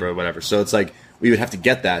Warner or whatever. So it's like, we would have to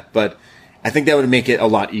get that. But I think that would make it a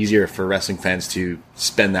lot easier for wrestling fans to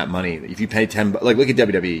spend that money. If you pay like, look at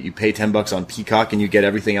WWE, you pay $10 on Peacock and you get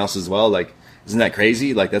everything else as well. Like, isn't that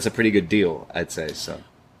crazy? Like, that's a pretty good deal, I'd say. So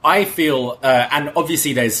I feel, and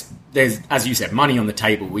obviously there's, as you said, money on the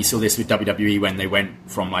table. We saw this with WWE when they went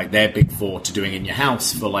from like their big 4 to doing In Your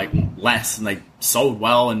House for like less, and they sold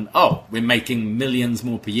well, and we're making millions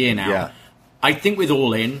more per year now. Yeah. I think with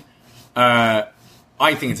All In, I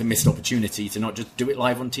think it's a missed opportunity to not just do it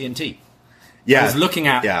live on TNT. Yeah. I was looking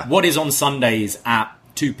at what is on Sundays at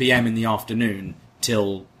 2 p.m. in the afternoon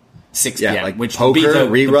till 6 p.m., like which poker, would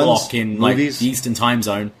be the reruns, block in like movies. the Eastern time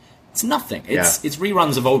zone. It's nothing. It's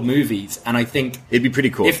reruns of old movies, and I think it'd be pretty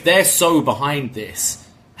cool if they're so behind this,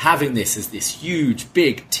 having this as this huge,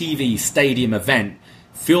 big TV stadium event,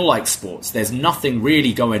 feel like sports. There's nothing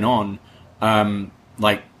really going on.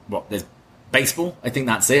 There's baseball. I think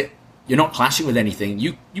that's it. You're not clashing with anything.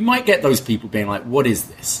 You might get those people being like, "What is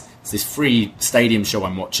this? It's this free stadium show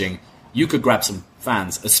I'm watching. you could grab some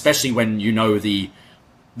fans, especially when you know the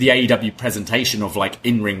AEW presentation of like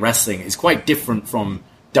in-ring wrestling is quite different from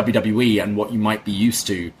WWE and what you might be used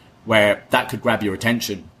to, where that could grab your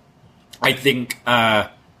attention. I think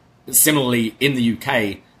similarly in the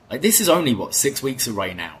UK, like this is only 6 weeks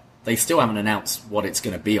away now. They still haven't announced what it's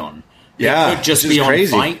going to be on. Yeah, it could just be on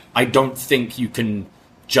Fight. I don't think you can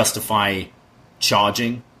justify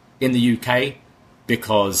charging in the UK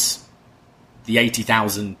because the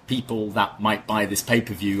 80,000 people that might buy this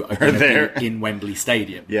pay-per-view are going to be in Wembley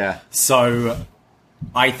Stadium. Yeah. So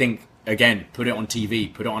I think, again, put it on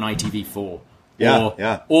TV, put it on ITV4.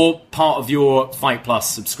 Yeah, or part of your Fight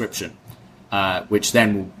Plus subscription, which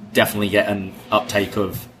then will definitely get an uptake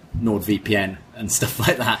of NordVPN and stuff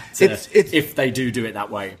like that, if they do it that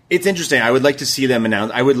way. It's interesting. I would like to see them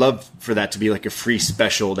announce. I would love for that to be like a free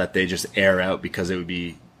special that they just air out because it would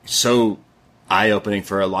be so eye-opening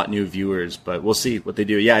for a lot new viewers. But we'll see what they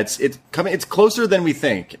do. Yeah, it's coming. It's closer than we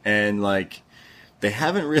think, and like they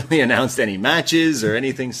haven't really announced any matches or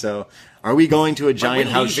anything. So, are we going to a giant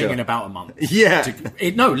house show in about a month? Yeah,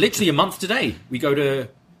 no, literally a month today. We go to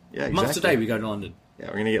exactly. A month today. We go to London. Yeah,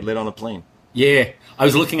 we're gonna get lit on a plane. Yeah, I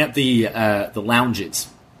was looking at the lounges,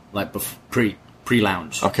 like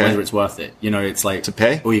pre-lounge. Okay, whether it's worth it. You know, it's like to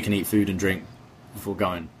pay, or you can eat food and drink before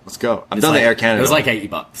going. Let's go. I've done the Air Canada. It was like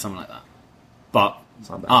 $80, something like that. But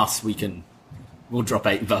us, we'll drop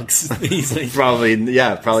 $80 easily.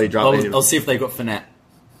 probably drop. I'll see if they've got Finette.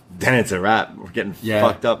 Then it's a wrap. We're getting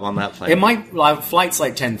fucked up on that plane. It might flight's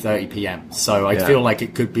like 10:30 p.m. So I feel like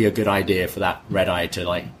it could be a good idea for that red eye to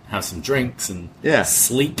like have some drinks and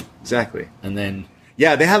sleep. Exactly. And then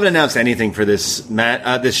they haven't announced anything for this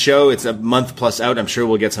this show. It's a month plus out. I'm sure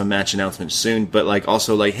we'll get some match announcements soon. But like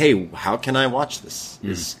also like, hey, how can I watch this?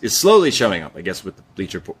 Is slowly showing up, I guess, with the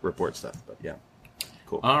Bleacher Report stuff. But yeah,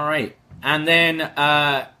 cool. All right. And then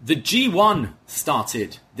the G1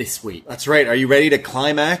 started this week. That's right. Are you ready to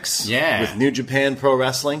climax? Yeah. With New Japan Pro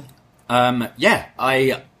Wrestling? Yeah.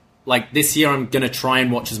 I like this year. I'm going to try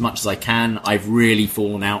and watch as much as I can. I've really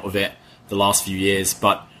fallen out of it the last few years,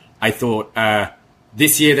 but I thought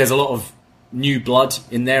this year there's a lot of new blood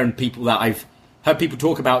in there and people that I've heard people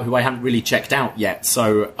talk about who I haven't really checked out yet.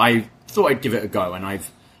 So I thought I'd give it a go, and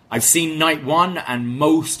I've seen night 1 and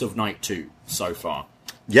most of night 2 so far.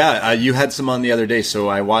 Yeah, you had some on the other day, so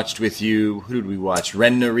I watched with you. Who did we watch?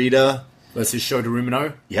 Ren Narita versus Shota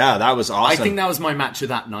Umino. Yeah, that was awesome. I think that was my match of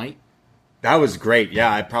that night. That was great.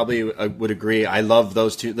 Yeah, I probably would agree. I love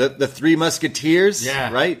those two. The Three Musketeers,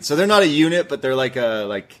 right? So they're not a unit, but they're like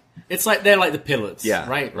it's like they're like the pillars, yeah,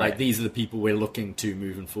 right? Like these are the people we're looking to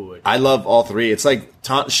moving forward. I love all three. It's like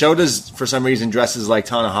Shota's for some reason dresses like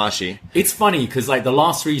Tanahashi. It's funny because like the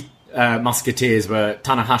last three Musketeers were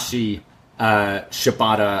Tanahashi,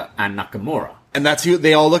 Shibata, and Nakamura. And that's who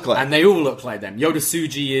they all look like. And they all look like them. Yoda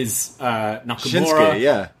Tsuji is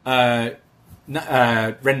Nakamura. Shinsuke,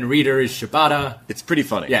 Ren Narita is Shibata. It's pretty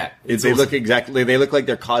funny. Yeah. They awesome. They look like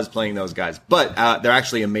they're cosplaying those guys. But they're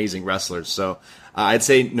actually amazing wrestlers. So I'd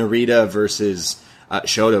say Narita versus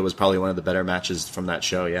Shota was probably one of the better matches from that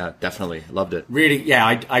show. Yeah, definitely. Loved it. Really, yeah,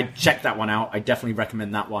 I checked that one out. I definitely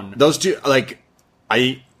recommend that one. Those two, like,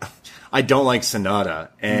 I don't like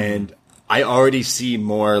Sonata. And I already see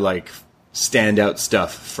more, like, standout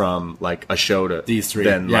stuff from, like, a Shota. These three.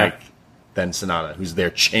 Than Sonata, who's their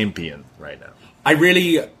champion right now.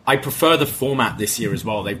 I prefer the format this year as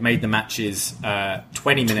well. They've made the matches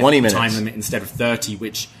 20 minute time limit instead of 30,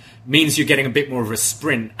 which means you're getting a bit more of a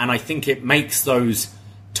sprint, and I think it makes those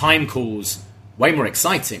time calls way more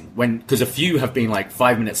exciting because a few have been like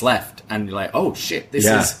 5 minutes left and you're like, oh shit,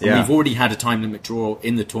 we've already had a time limit draw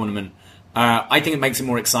in the tournament. I think it makes it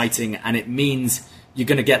more exciting, and it means you're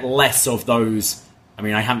going to get less of those. I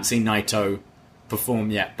mean, I haven't seen Naito perform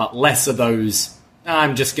yet, but less of those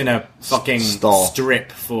I'm just gonna fucking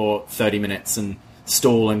strip for 30 minutes and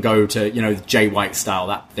stall and go to Jay White style,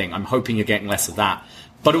 that thing. I'm hoping you're getting less of that,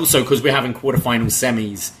 but also because we're having quarterfinals,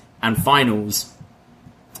 semis and finals,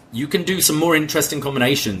 you can do some more interesting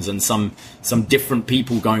combinations and some different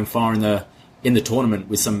people going far in the tournament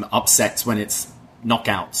with some upsets when it's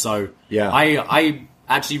knockout. So yeah, I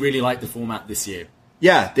actually really like the format this year.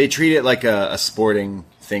 Yeah, they treat it like a sporting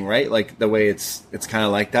thing, right? Like the way it's kind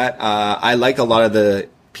of like that. I like a lot of the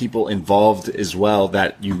people involved as well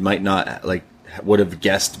that you might not would have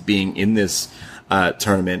guessed being in this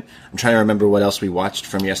tournament. I'm trying to remember what else we watched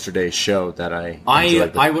from yesterday's show that I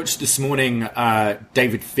watched this morning.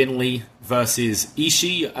 David Finlay versus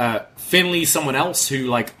Ishii. Finlay's someone else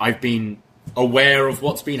who I've been aware of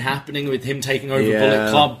what's been happening with him taking over Bullet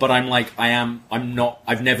Club, but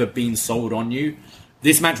I've never been sold on you.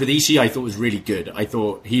 this match with Ishii I thought was really good. I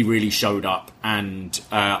thought he really showed up, and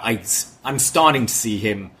I'm starting to see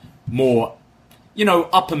him more,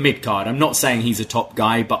 upper mid-card. I'm not saying he's a top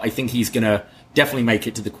guy, but I think he's going to definitely make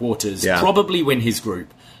it to the quarters, probably win his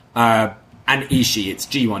group. And Ishii, it's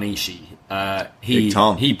G1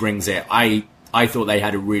 Ishii. He brings it. I thought they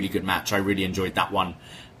had a really good match. I really enjoyed that one.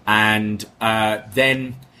 And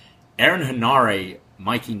then Aaron Henare,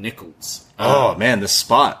 Mikey Nichols. Oh, man, the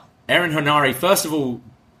spot. Aaron Henare, first of all,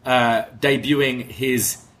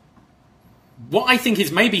 debuting what I think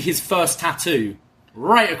is maybe his first tattoo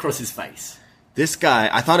right across his face. This guy,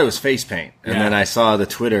 I thought it was face paint, and then I saw the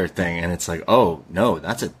Twitter thing, and it's like, oh no,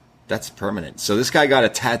 that's permanent. So this guy got a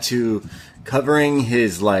tattoo covering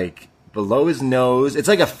his below his nose. It's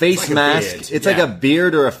like a face mask. It's like a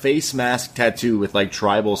beard or a face mask tattoo with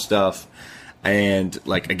tribal stuff, and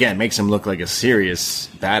again makes him look like a serious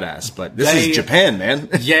badass. But this is Japan, man.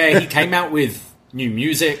 Yeah, he came out with new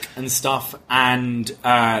music and stuff, and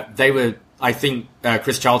they were. I think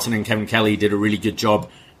Chris Charlton and Kevin Kelly did a really good job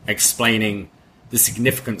explaining the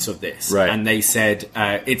significance of this. Right. And they said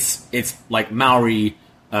it's like Maori,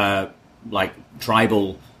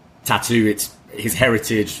 tribal tattoo. It's his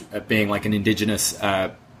heritage being an indigenous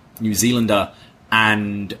New Zealander,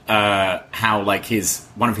 and how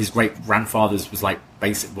one of his great grandfathers was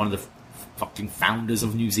one of the fucking founders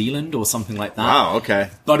of New Zealand or something like that. Wow, okay.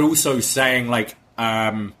 But also saying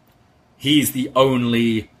he's the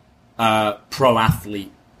only pro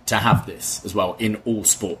athlete to have this as well in all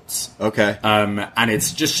sports. Okay. And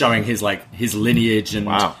it's just showing his lineage,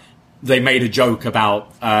 and they made a joke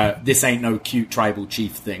about this ain't no cute tribal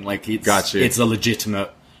chief thing. It's a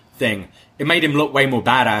legitimate thing. It made him look way more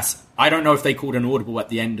badass. I don't know if they called an audible at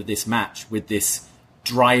the end of this match with this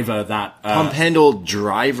driver that pump handle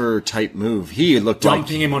driver type move. He looked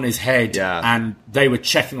dumping him on his head, and they were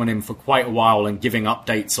checking on him for quite a while and giving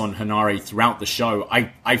updates on Henare throughout the show.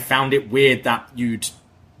 I found it weird that you'd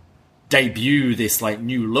debut this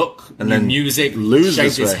new look, and new music,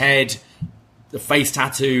 shave his head, the face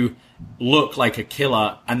tattoo, look like a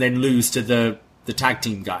killer, and then lose to the tag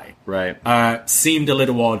team guy. Right. Seemed a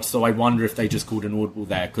little odd, so I wonder if they just called an audible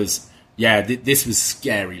there, because this was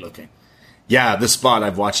scary looking. Yeah, this spot,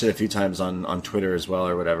 I've watched it a few times on Twitter as well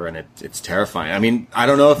or whatever, and it's terrifying. I mean, I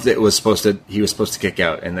don't know if he was supposed to kick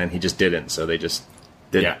out, and then he just didn't, so they just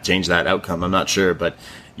didn't change that outcome. I'm not sure, but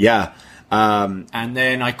yeah. And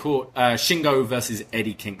then I caught Shingo versus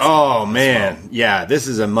Eddie Kingston. Oh, man. Well. Yeah, this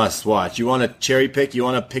is a must-watch. You want to cherry pick? You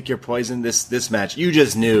want to pick your poison this match? You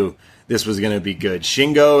just knew this was going to be good.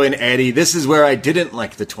 Shingo and Eddie, this is where I didn't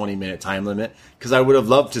like the 20-minute time limit, because I would have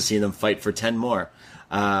loved to see them fight for 10 more.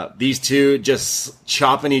 These two just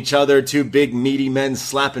chopping each other, two big meaty men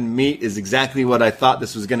slapping meat is exactly what I thought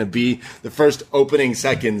this was going to be. The first opening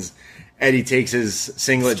seconds, Eddie takes his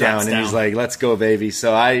singlet down and he's like, let's go, baby.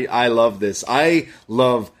 So I love this. I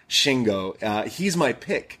love Shingo. He's my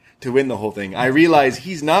pick to win the whole thing. I realize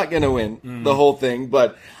he's not going to win the whole thing,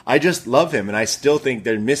 but I just love him. And I still think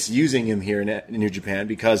they're misusing him here in New Japan,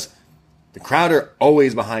 because the crowd are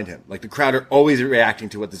always behind him. The crowd are always reacting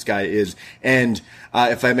to what this guy is. And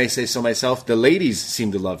if I may say so myself, the ladies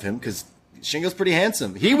seem to love him, because Shingo's pretty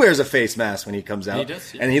handsome. He wears a face mask when he comes out. He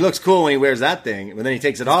does, yeah. And he looks cool when he wears that thing. But then he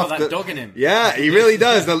takes it off. Got that dog in him. Yeah, he really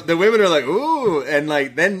does. The women are like, ooh. And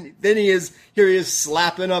then he is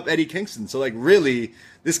slapping up Eddie Kingston. So really,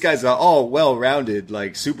 this guy's an all well-rounded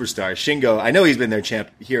superstar. Shingo, I know he's been their champ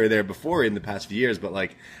here or there before in the past few years, but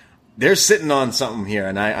they're sitting on something here,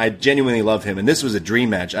 and I genuinely love him. And this was a dream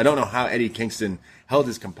match. I don't know how Eddie Kingston held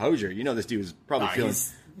his composure. This dude was probably feeling...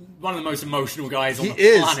 He's one of the most emotional guys on the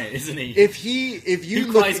planet, isn't he?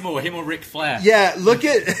 Who cries more, him or Ric Flair? Yeah, look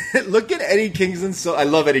at Eddie Kingston. So I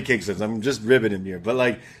love Eddie Kingston. I'm just ribbing him here.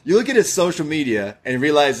 But you look at his social media and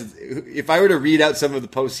realize, if I were to read out some of the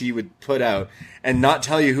posts he would put out and not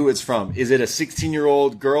tell you who it's from, is it a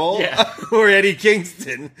 16-year-old girl or Eddie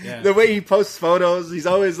Kingston? Yeah. The way he posts photos, he's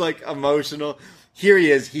always emotional. Here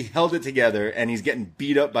he is. He held it together, and he's getting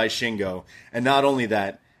beat up by Shingo. And not only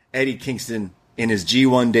that, Eddie Kingston, in his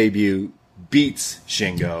G1 debut, beats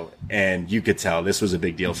Shingo, and you could tell this was a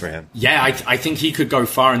big deal for him. Yeah, I think he could go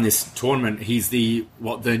far in this tournament. He's the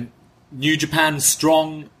New Japan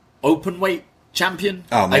strong openweight champion.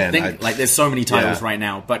 Oh man, I think there's so many titles right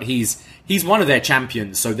now, but he's one of their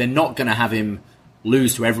champions, so they're not going to have him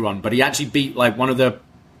lose to everyone. But he actually beat one of the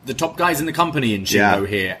top guys in the company in Shingo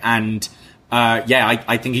here, and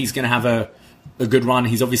I think he's going to have a good run.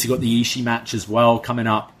 He's obviously got the Ishii match as well coming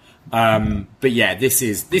up. But yeah, this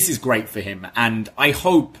is great for him, and I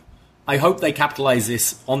hope they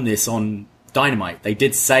capitalize on Dynamite. They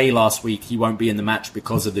did say last week he won't be in the match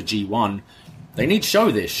because of the G1, They need to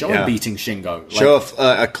show this. Show him beating Shingo. Show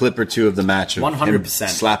a clip or two of the match of 100%. him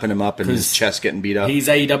slapping him up and his chest getting beat up. He's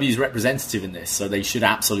AEW's representative in this, so they should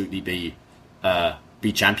absolutely be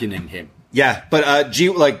championing him. Yeah, but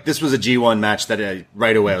this was a G1 match that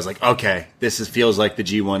right away I was like, okay, feels like the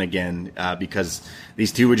G1 again, because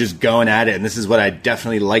these two were just going at it, and this is what I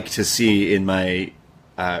definitely like to see in my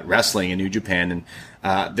wrestling in New Japan.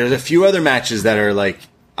 And there's a few other matches that are like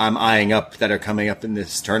I'm eyeing up that are coming up in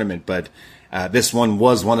this tournament, but this one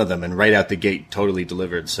was one of them, and right out the gate, totally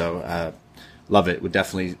delivered. So love it. Would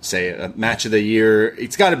definitely say a match of the year.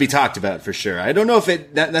 It's got to be talked about for sure. I don't know if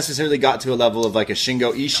it necessarily got to a level of like a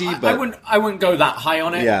Shingo Ishii, but I wouldn't go that high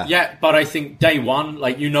on it yet. But I think day one,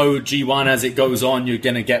 like G1 as it goes on, you're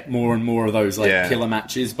going to get more and more of those killer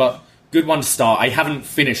matches. But good one to start. I haven't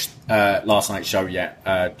finished last night's show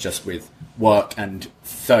yet, just with work and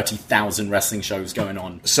 30,000 wrestling shows going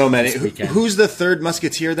on. So many. Who's the third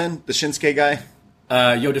Musketeer then? The Shinsuke guy?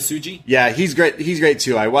 Yoda Tsuji? Yeah, he's great. He's great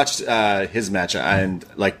too. I watched his match and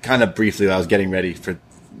like kind of briefly. I was getting ready for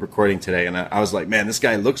recording today, and I was like, "Man, this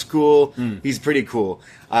guy looks cool. He's pretty cool."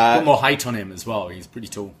 Put more height on him as well. He's pretty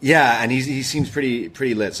tall. Yeah, and he seems pretty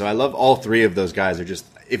lit. So I love all three of those guys. Are just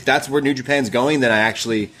if that's where New Japan's going, then I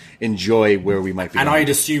actually enjoy where we might be. And going. I'd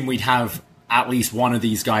assume we'd have at least one of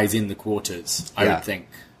these guys in the quarters. I would think.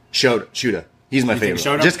 Shota. He's my favorite.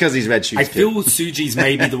 Just because he's red shoes. I feel Tsuji's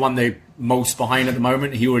maybe the one they're most behind at the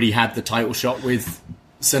moment. He already had the title shot with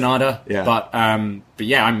Sonata. Yeah. But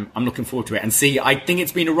yeah, I'm looking forward to it. And see, I think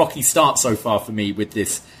it's been a rocky start so far for me with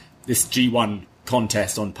this G1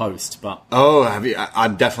 contest on Post. But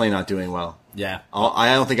I'm definitely not doing well. Yeah.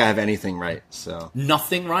 I don't think I have anything right. So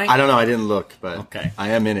nothing right? I don't know. I didn't look, but okay.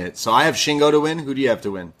 I am in it. So I have Shingo to win. Who do you have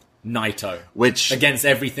to win? Naito. Which against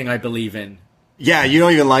everything I believe in. Yeah, you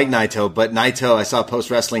don't even like Naito, but Naito, I saw Post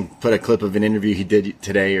Wrestling put a clip of an interview he did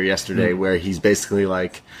today or yesterday where he's basically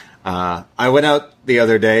like, I went out the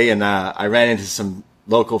other day and I ran into some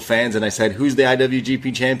local fans and I said, who's the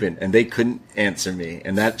IWGP champion? And they couldn't answer me.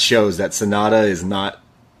 And that shows that Sonata is not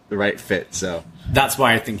the right fit. So that's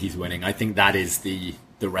why I think he's winning. I think that is the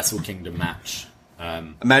Wrestle Kingdom match.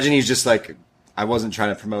 Imagine he's just like, I wasn't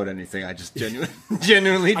trying to promote anything. I just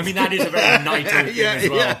genuinely. I mean, that is a very Naito thing as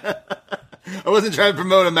well. Yeah. I wasn't trying to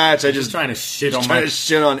promote a match. I just trying to shit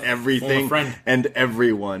on everything and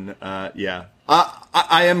everyone. Yeah,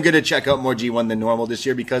 I am going to check out more G1 than normal this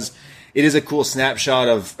year because it is a cool snapshot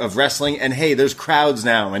of wrestling. And hey, there's crowds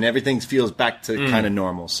now, and everything feels back to kind of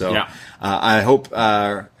normal. So I hope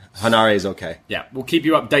Hanare is okay. Yeah, we'll keep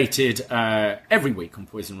you updated every week on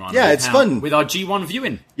Poisonrana. Yeah, it's fun with our G1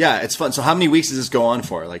 viewing. Yeah, it's fun. So how many weeks does this go on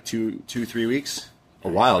for? Like 3 weeks? A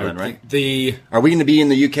while then, right? Are we going to be in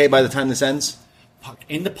the UK by the time this ends?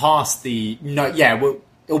 In the past,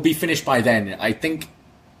 it'll be finished by then. I think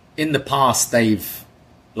in the past the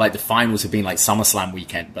finals have been like SummerSlam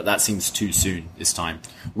weekend, but that seems too soon this time.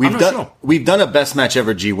 We've done a best match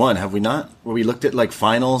ever G1, have we not? Where we looked at like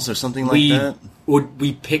finals or something like that.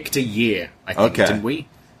 We picked a year, I think, didn't we?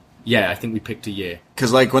 Yeah, I think we picked a year.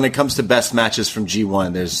 Because like when it comes to best matches from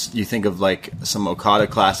G1, you think of like some Okada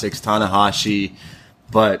classics, Tanahashi.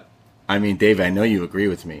 But, I mean, Dave, I know you agree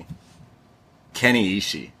with me. Kenny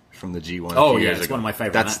Ishii from the G1 Oh, yeah, it's one of my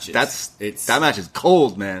favorite matches. That match is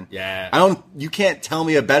cold, man. Yeah. You can't tell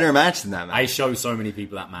me a better match than that match. I show so many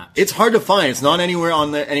people that match. It's hard to find. It's not anywhere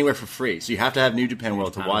anywhere for free. So you have to have New Japan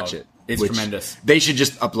World to watch it. It's tremendous. They should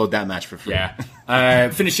just upload that match for free. Yeah.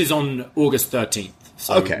 Finishes on August 13th.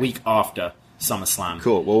 So week after SummerSlam.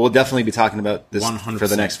 Cool. Well, we'll definitely be talking about this 100%. For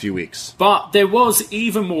the next few weeks. But there was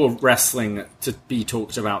even more wrestling to be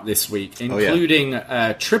talked about this week, including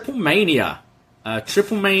Triple Mania.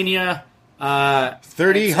 Triple Mania...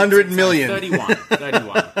 100 million.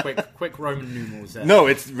 31. Quick Roman numerals there. No,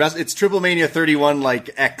 it's Triple Mania 31 like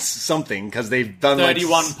X something, because they've done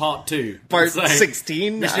 31 part 2. Part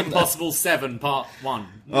 16? Mission Impossible 7 part 1.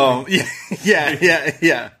 Oh,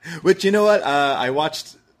 yeah. Which, you know what? I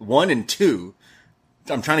watched 1 and 2.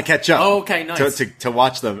 I'm trying to catch up. Oh, okay, nice. To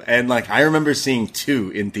watch them. And like I remember seeing 2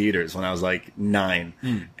 in theaters when I was like 9.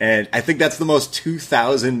 And I think that's the most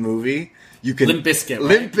 2000 movie you can. Limp Bizkit. Right?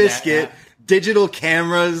 Limp Bizkit, digital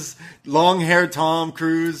cameras, long hair Tom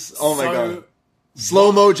Cruise. Oh my god.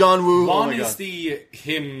 Slow-mo John Woo. One is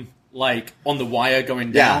him like on the wire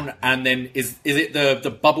going down, and then is it the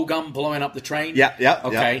bubble gum blowing up the train? Yeah.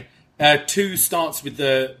 Okay. Yeah. 2 starts with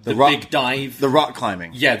the big dive. The rock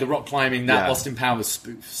climbing. Yeah, the rock climbing that Austin Powers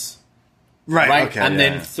spoofs. Right. Okay. And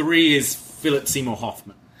then 3 is Philip Seymour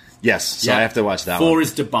Hoffman. Yes. So I have to watch that 4 one. 4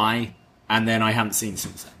 is Dubai, and then I haven't seen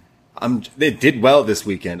since then. They did well this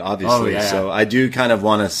weekend, obviously. Oh, yeah. So I do kind of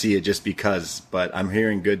want to see it just because, but I'm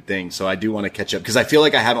hearing good things. So I do want to catch up because I feel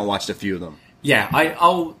like I haven't watched a few of them. Yeah,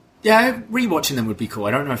 rewatching them would be cool.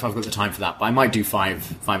 I don't know if I've got the time for that, but I might do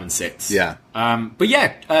 5 and 6. Yeah. But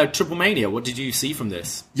yeah, Triple Mania, what did you see from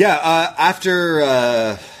this? Yeah, after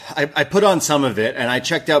I put on some of it, and I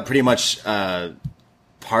checked out pretty much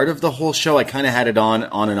part of the whole show. I kind of had it on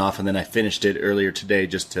and off, and then I finished it earlier today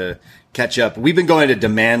just to catch up. We've been going to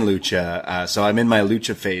Demand Lucha, so I'm in my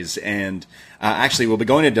Lucha phase, and actually we'll be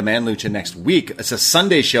going to Demand Lucha next week. It's a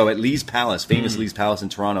Sunday show at Lee's Palace, famous Lee's Palace in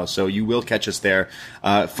Toronto, so you will catch us there.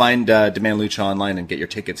 Find Demand Lucha online and get your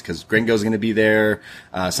tickets, because Gringo's going to be there.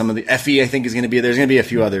 Some of the FE, I think, is going to be there. There's going to be a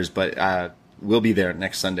few others, but we'll be there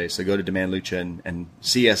next Sunday, so go to Demand Lucha and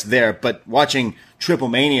see us there. But watching Triple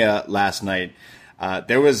Mania last night,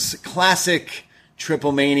 there was classic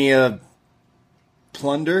Triple Mania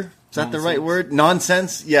plunder. Is that the right word?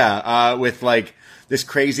 Nonsense? Yeah, with like this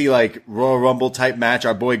crazy like Royal Rumble type match.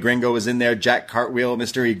 Our boy Gringo was in there, Jack Cartwheel,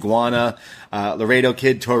 Mr. Iguana, Laredo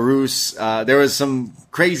Kid, Taurus. There was some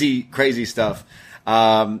crazy stuff.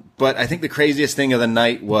 But I think the craziest thing of the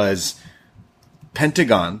night was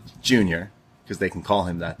Pentagon Jr., because they can call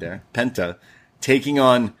him that there, Penta, taking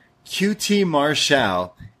on QT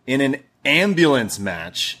Marshall in an ambulance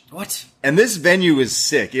match. What? And this venue is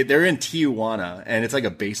sick. They're in Tijuana, and it's like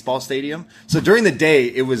a baseball stadium. So during the day,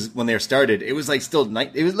 it was, when they started, it was like still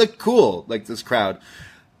night. It looked cool, like this crowd.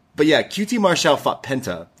 But yeah, QT Marshall fought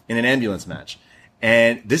Penta in an ambulance match.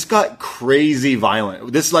 And this got crazy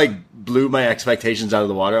violent. This like blew my expectations out of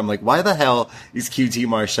the water. I'm like, why the hell is QT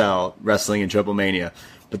Marshall wrestling in Triple Mania?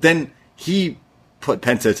 But then he put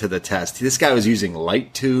Penta to the test. This guy was using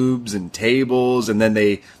light tubes and tables, and then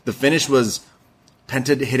the finish was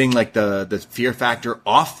Penta hitting like the Fear Factor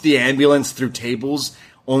off the ambulance through tables,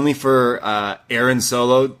 only for Aaron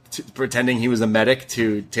Solo pretending he was a medic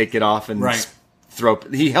to take it off and throw.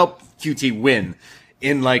 He helped QT win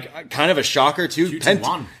in like kind of a shocker too. QT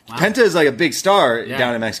won. Wow. Penta is like a big star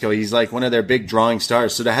down in Mexico. He's like one of their big drawing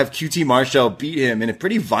stars. So to have QT Marshall beat him in a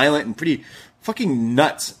pretty violent and pretty fucking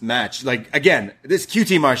nuts match. Like, again, this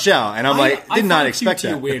QT Marshall, and I did not expect QT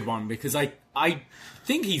that. a weird one, because I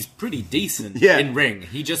think he's pretty decent in ring.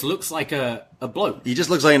 He just looks like a bloke. He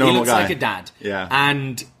just looks like a normal guy. He looks like a dad. Yeah.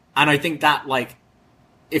 And I think that, like,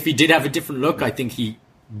 if he did have a different look, I think he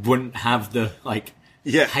wouldn't have the, like,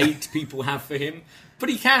 hate people have for him. But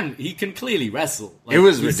he can clearly wrestle. Like, it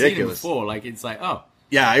was ridiculous. ridiculous. Seen him before. Like, it's like, oh.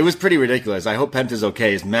 Yeah, it was pretty ridiculous. I hope Penta's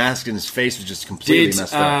okay. His mask and his face was just completely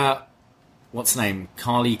messed up. What's her name?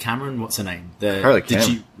 Carly Cameron? What's her name? Carly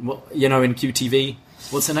Cameron. In QTV?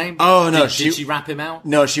 What's her name? Oh, no. Did she rap him out?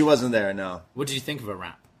 No, she wasn't there, no. What did you think of her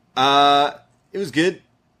rap? It was good.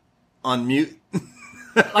 On mute.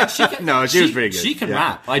 Like, she was pretty good. She can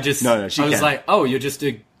rap. I was can. like, oh, you're just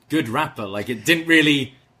a good rapper. Like, it didn't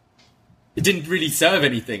really serve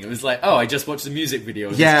anything. It was like, oh, I just watched the music video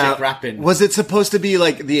of this chick rapping. Was it supposed to be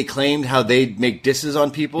like the Acclaimed, how they make disses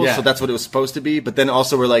on people? Yeah. So that's what it was supposed to be. But then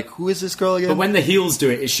also we're like, who is this girl again? But when the heels do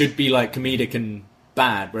it, it should be like comedic and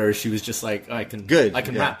bad. Whereas she was just like, I can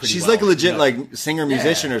rap pretty She's well. like a legit like singer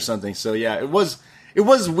musician or something. So yeah, it was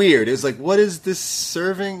weird. It was like, what is this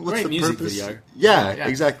serving? What's Great the music purpose? video. Yeah,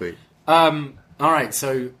 exactly. All right,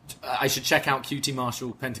 so I should check out QT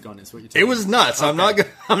Marshall Pentagon. Is what you're telling me. It was nuts. Okay.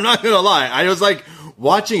 I'm not gonna lie. I was like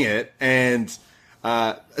watching it, and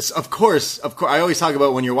of course, I always talk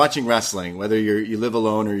about when you're watching wrestling, whether you live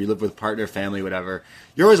alone or you live with partner, family, whatever.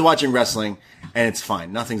 You're always watching wrestling, and it's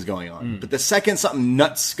fine. Nothing's going on. But the second something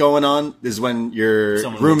nuts going on is when your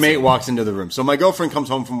roommate walks into the room. So my girlfriend comes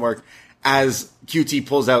home from work as QT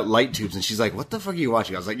pulls out light tubes, and she's like, what the fuck are you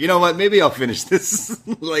watching? I was like, you know what? Maybe I'll finish this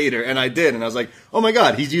later. And I did. And I was like, oh my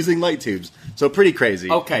God, he's using light tubes. So pretty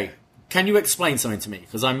crazy. Okay. Can you explain something to me?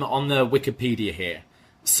 Because I'm on the Wikipedia here.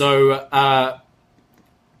 So,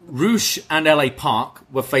 Roosh and LA Park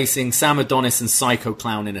were facing Sam Adonis and Psycho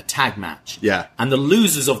Clown in a tag match. Yeah. And the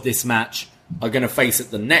losers of this match are going to face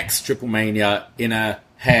at the next Triple Mania in a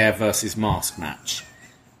hair versus mask match.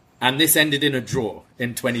 And this ended in a draw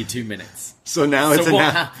in 22 minutes. So now it's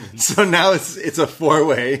what happened? So now it's a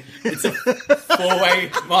four-way. It's a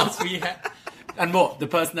four-way mask. And what? The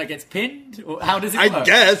person that gets pinned? Or how does it work? I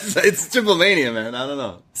guess it's Triple Mania, man. I don't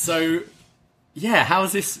know. So, yeah, how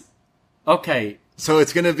is this? Okay. So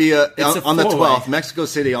it's going to be on the 12th, Mexico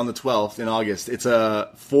City on the 12th in August. It's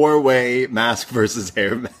a four-way mask versus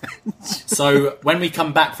hair match. So when we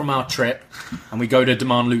come back from our trip and we go to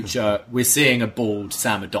Demand Lucha, we're seeing a bald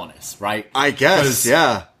Sam Adonis, right? I guess,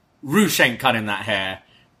 yeah. Roosh ain't cutting that hair,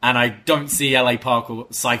 and I don't see LA Park or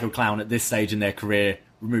Psycho Clown at this stage in their career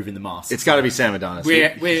removing the mask. It's got to be Sam Adonis.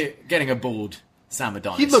 We're getting a bald Sam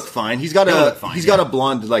Adonis. He'd look fine. He's got a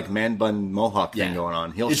blonde like man bun mohawk thing going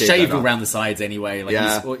on. He'll shave around the sides anyway.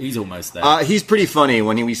 Like he's almost there. He's pretty funny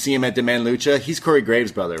when we see him at Demand Lucha. He's Corey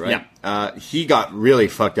Graves' brother, right? Yeah. He got really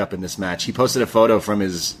fucked up in this match. He posted a photo from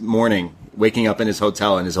his morning waking up in his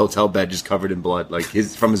hotel, and his hotel bed just covered in blood, like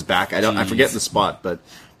from his back. I forget the spot, but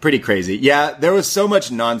pretty crazy. Yeah, there was so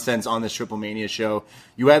much nonsense on this Triple Mania show.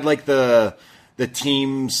 You had like the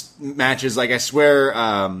teams matches. Like I swear.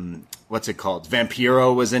 What's it called?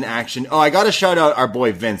 Vampiro was in action. Oh, I got to shout out our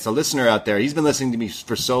boy Vince, a listener out there. He's been listening to me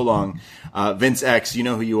for so long. Vince X, you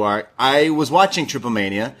know who you are. I was watching Triple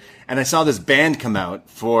Mania, and I saw this band come out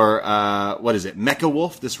for, Mecha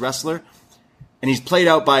Wolf, this wrestler. And he's played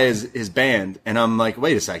out by his band. And I'm like,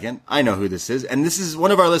 wait a second. I know who this is. And this is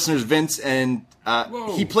one of our listeners, Vince, and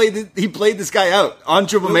he played this guy out on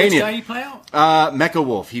Triple Mania. Which guy he play out? Mecha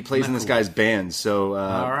Wolf. He plays in this guy's band. So,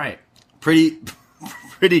 all right.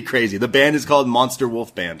 Pretty crazy. The band is called Monster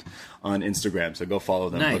Wolf Band on Instagram, so go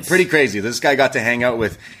follow them. Nice. But pretty crazy. This guy got to hang out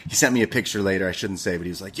with. He sent me a picture later. I shouldn't say, but he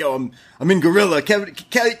was like, "Yo, I'm in Gorilla.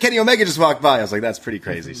 Kenny Omega just walked by." I was like, "That's pretty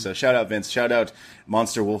crazy." So shout out Vince. Shout out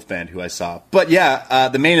Monster Wolf Band, who I saw. But yeah,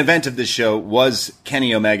 the main event of this show was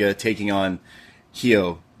Kenny Omega taking on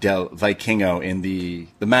Hijo del Vikingo in the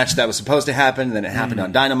match that was supposed to happen. And then it happened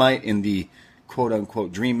on Dynamite in the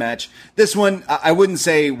quote-unquote dream match. This one, I wouldn't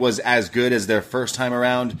say was as good as their first time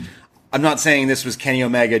around. I'm not saying this was Kenny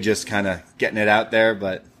Omega just kind of getting it out there,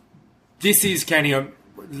 but... This is Kenny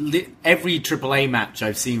every AAA match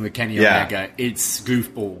I've seen with Kenny Omega, it's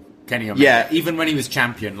goofball Kenny Omega. Yeah. Even when he was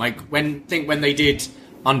champion. Like, when they did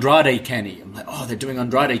Andrade Kenny, I'm like, oh, they're doing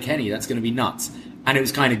Andrade Kenny, that's going to be nuts. And it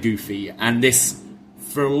was kind of goofy. And this,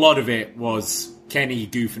 for a lot of it, was Kenny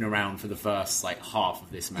goofing around for the first half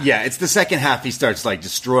of this match. Yeah, it's the second half he starts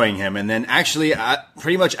destroying him, and then actually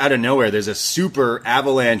pretty much out of nowhere there's a super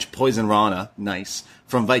avalanche poison rana, nice,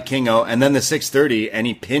 from Vikingo, and then the 630, and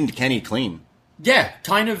he pinned Kenny clean. Yeah,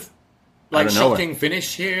 kind of shocking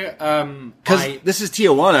finish here. Because this is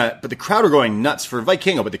Tijuana, but the crowd are going nuts for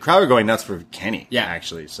Vikingo, but the crowd are going nuts for Kenny. Yeah,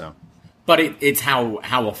 actually. So, but it's how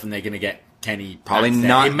often they're going to get Kenny. Probably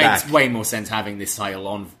not. It makes way more sense having this title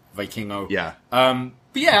on Vikingo. Yeah. But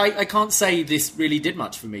yeah, I can't say this really did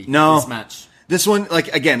much for me. No. This match. This one,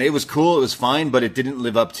 again, it was cool, it was fine, but it didn't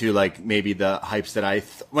live up to, maybe the hypes that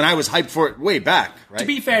when I was hyped for it way back, right? To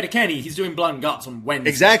be fair to Kenny, he's doing Blood and Guts on Wednesday.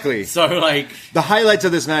 Exactly. So, the highlights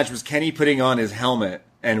of this match was Kenny putting on his helmet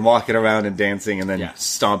and walking around and dancing and then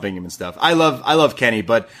stomping him and stuff. I love Kenny,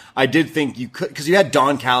 but I did think you could, because you had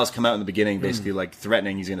Don Callis come out in the beginning, basically,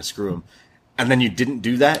 threatening he's going to screw him. And then you didn't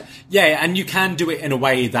do that? Yeah, and you can do it in a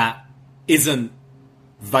way that isn't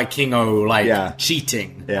Vikingo,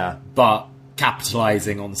 cheating. Yeah. But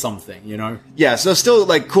capitalizing on something, you know? Yeah, so still,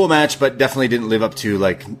 cool match, but definitely didn't live up to,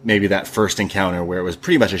 maybe that first encounter where it was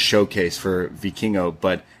pretty much a showcase for Vikingo.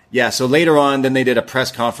 But, yeah, so later on, then they did a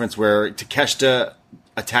press conference where Takeshita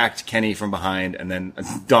attacked Kenny from behind, and then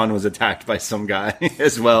Don was attacked by some guy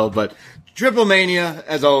as well. But Triple Mania,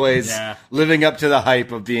 as always, living up to the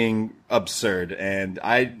hype of being absurd, and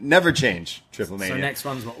I never change Triple Mania. So next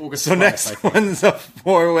one's August 12th, So next one's a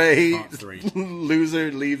 4-way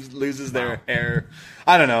loser loses their hair.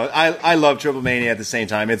 I don't know. I love Triple Mania at the same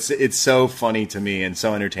time. It's so funny to me and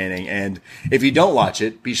so entertaining. And if you don't watch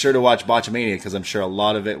it, be sure to watch Botchamania, because I'm sure a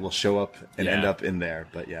lot of it will show up and end up in there.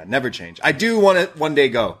 But yeah, never change. I do want to one day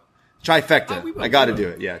go. Trifecta. I got to do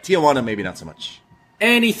it. Yeah. Tijuana, maybe not so much.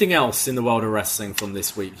 Anything else in the world of wrestling from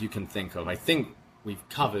this week you can think of? I think we've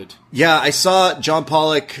covered. Yeah, I saw John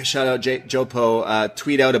Pollock, shout out Jopo,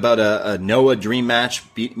 tweet out about a Noah dream match,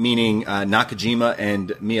 meaning Nakajima and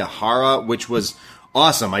Miyahara, which was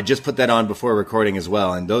awesome. I just put that on before recording as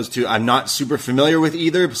well. And those two, I'm not super familiar with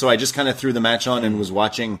either, so I just kind of threw the match on and was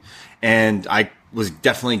watching, and I was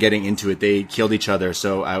definitely getting into it. They killed each other,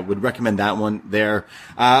 so I would recommend that one there.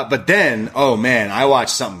 But then, oh man, I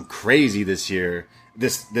watched something crazy this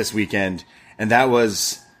weekend, and that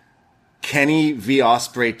was Kenny v.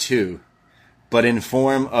 Ospreay 2, but in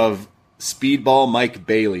form of Speedball Mike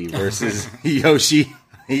Bailey versus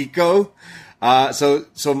Yoshihiko.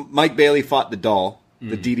 So Mike Bailey fought the doll,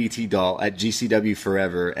 the DDT doll, at GCW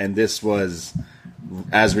Forever, and this was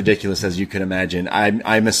as ridiculous as you can imagine.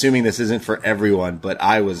 I'm assuming this isn't for everyone, but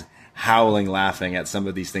I was howling laughing at some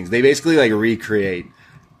of these things. They basically recreate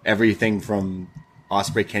everything from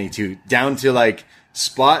Ospreay Kenny 2, down to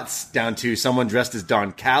spots, down to someone dressed as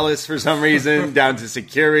Don Callis for some reason, down to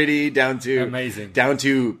security, down to amazing, down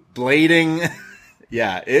to blading.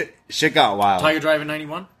 Yeah, shit got wild. Tiger Driver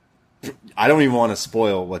 91. I don't even want to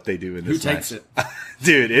spoil what they do in this match. Who takes it?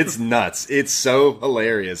 Dude, it's nuts. It's so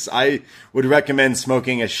hilarious. I would recommend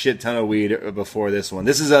smoking a shit ton of weed before this one.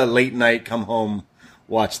 This is a late night, come home,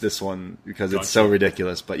 watch this one because it's so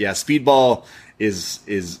ridiculous. But yeah, Speedball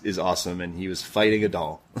is awesome, and he was fighting a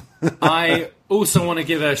doll. I also want to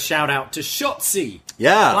give a shout out to Shotzi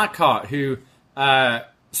Blackheart, who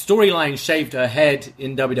storyline shaved her head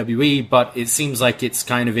in WWE, but it seems like it's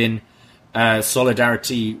kind of in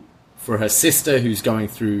solidarity for her sister who's going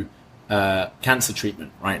through cancer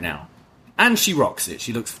treatment right now. And she rocks it.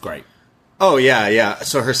 She looks great. Oh, yeah.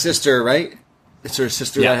 So her sister, right? It's her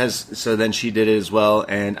sister that has... So then she did it as well.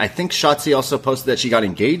 And I think Shotzi also posted that she got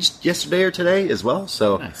engaged yesterday or today as well.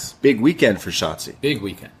 So nice. Big weekend for Shotzi. Big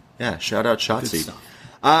weekend. Yeah, shout out Shotzi.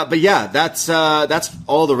 But yeah, that's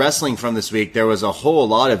all the wrestling from this week. There was a whole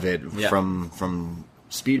lot of it, from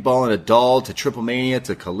Speedball and a doll to Triple Mania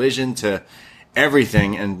to Collision to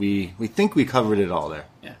everything, and we think we covered it all there.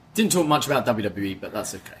 Yeah, didn't talk much about WWE, but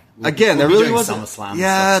that's okay. There really wasn't.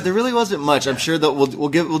 There really wasn't much. I'm sure that we'll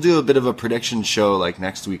do a bit of a prediction show like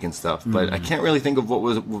next week and stuff. But I can't really think of what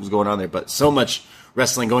was going on there. But so much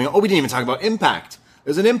wrestling going on. Oh, we didn't even talk about Impact.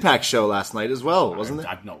 There's an Impact show last night as well, wasn't there?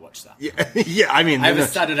 I've not watched that. Yeah. I mean, I have a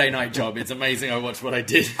Saturday night job. It's amazing. I watched what I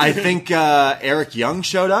did. I think Eric Young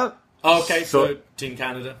showed up. Oh, okay, so Team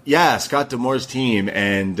Canada. Yeah, Scott D'Amore's team,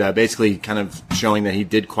 and basically kind of showing that he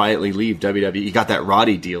did quietly leave WWE. He got that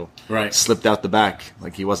Roddy deal. Right. Slipped out the back,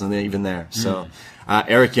 like he wasn't even there. So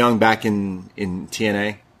Eric Young back in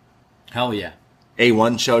TNA. Hell yeah.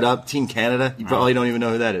 A1 showed up. Team Canada. You probably don't even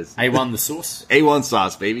know who that is. A1 the sauce? A1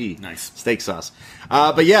 sauce, baby. Nice. Steak sauce.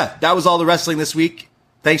 But yeah, that was all the wrestling this week.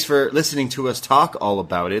 Thanks for listening to us talk all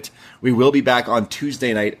about it. We will be back on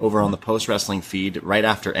Tuesday night over on the Post Wrestling feed right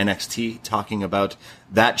after NXT, talking about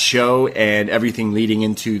that show and everything leading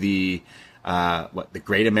into the the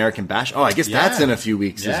Great American Bash. Oh, I guess that's in a few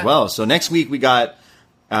weeks as well. So next week we got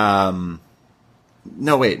next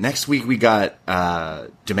week we got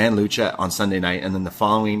Demand Lucha on Sunday night, and then the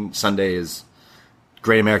following Sunday is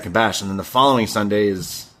Great American Bash, and then the following Sunday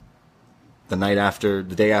is the day after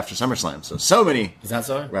SummerSlam. So many. Is that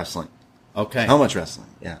so? Wrestling. Okay. How much wrestling?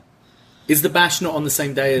 Yeah. Is the Bash not on the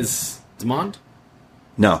same day as Demand?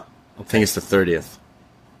 No. Okay. I think it's the 30th.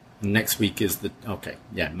 Next week is the... Okay.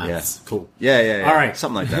 Yeah, maths. Yeah. Cool. Yeah. All right.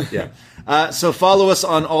 Something like that, yeah. So follow us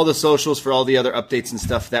on all the socials for all the other updates and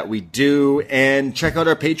stuff that we do. And check out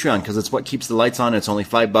our Patreon, because it's what keeps the lights on. It's only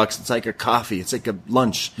 $5. It's like a coffee. It's like a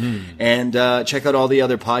lunch. And check out all the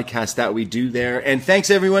other podcasts that we do there. And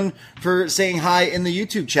thanks, everyone, for saying hi in the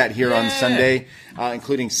YouTube chat here on Sunday,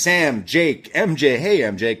 including Sam, Jake, MJ. Hey,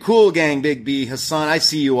 MJ. Cool Gang, Big B, Hassan. I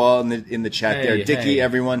see you all in the chat there. Dickie,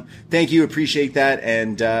 everyone. Thank you. Appreciate that.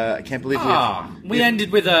 And I can't believe we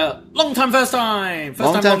ended with a long time first time.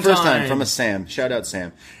 First time from a Sam. Shout out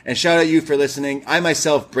Sam. And shout out you for listening. I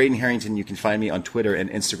myself, Braden Harrington. You can find me on Twitter and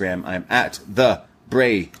Instagram. I'm at the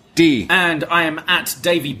Brady. And I am at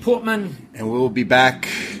Davey Portman. And we will be back.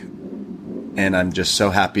 And I'm just so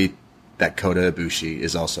happy that Kota Ibushi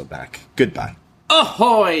is also back. Goodbye.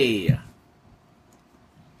 Ahoy!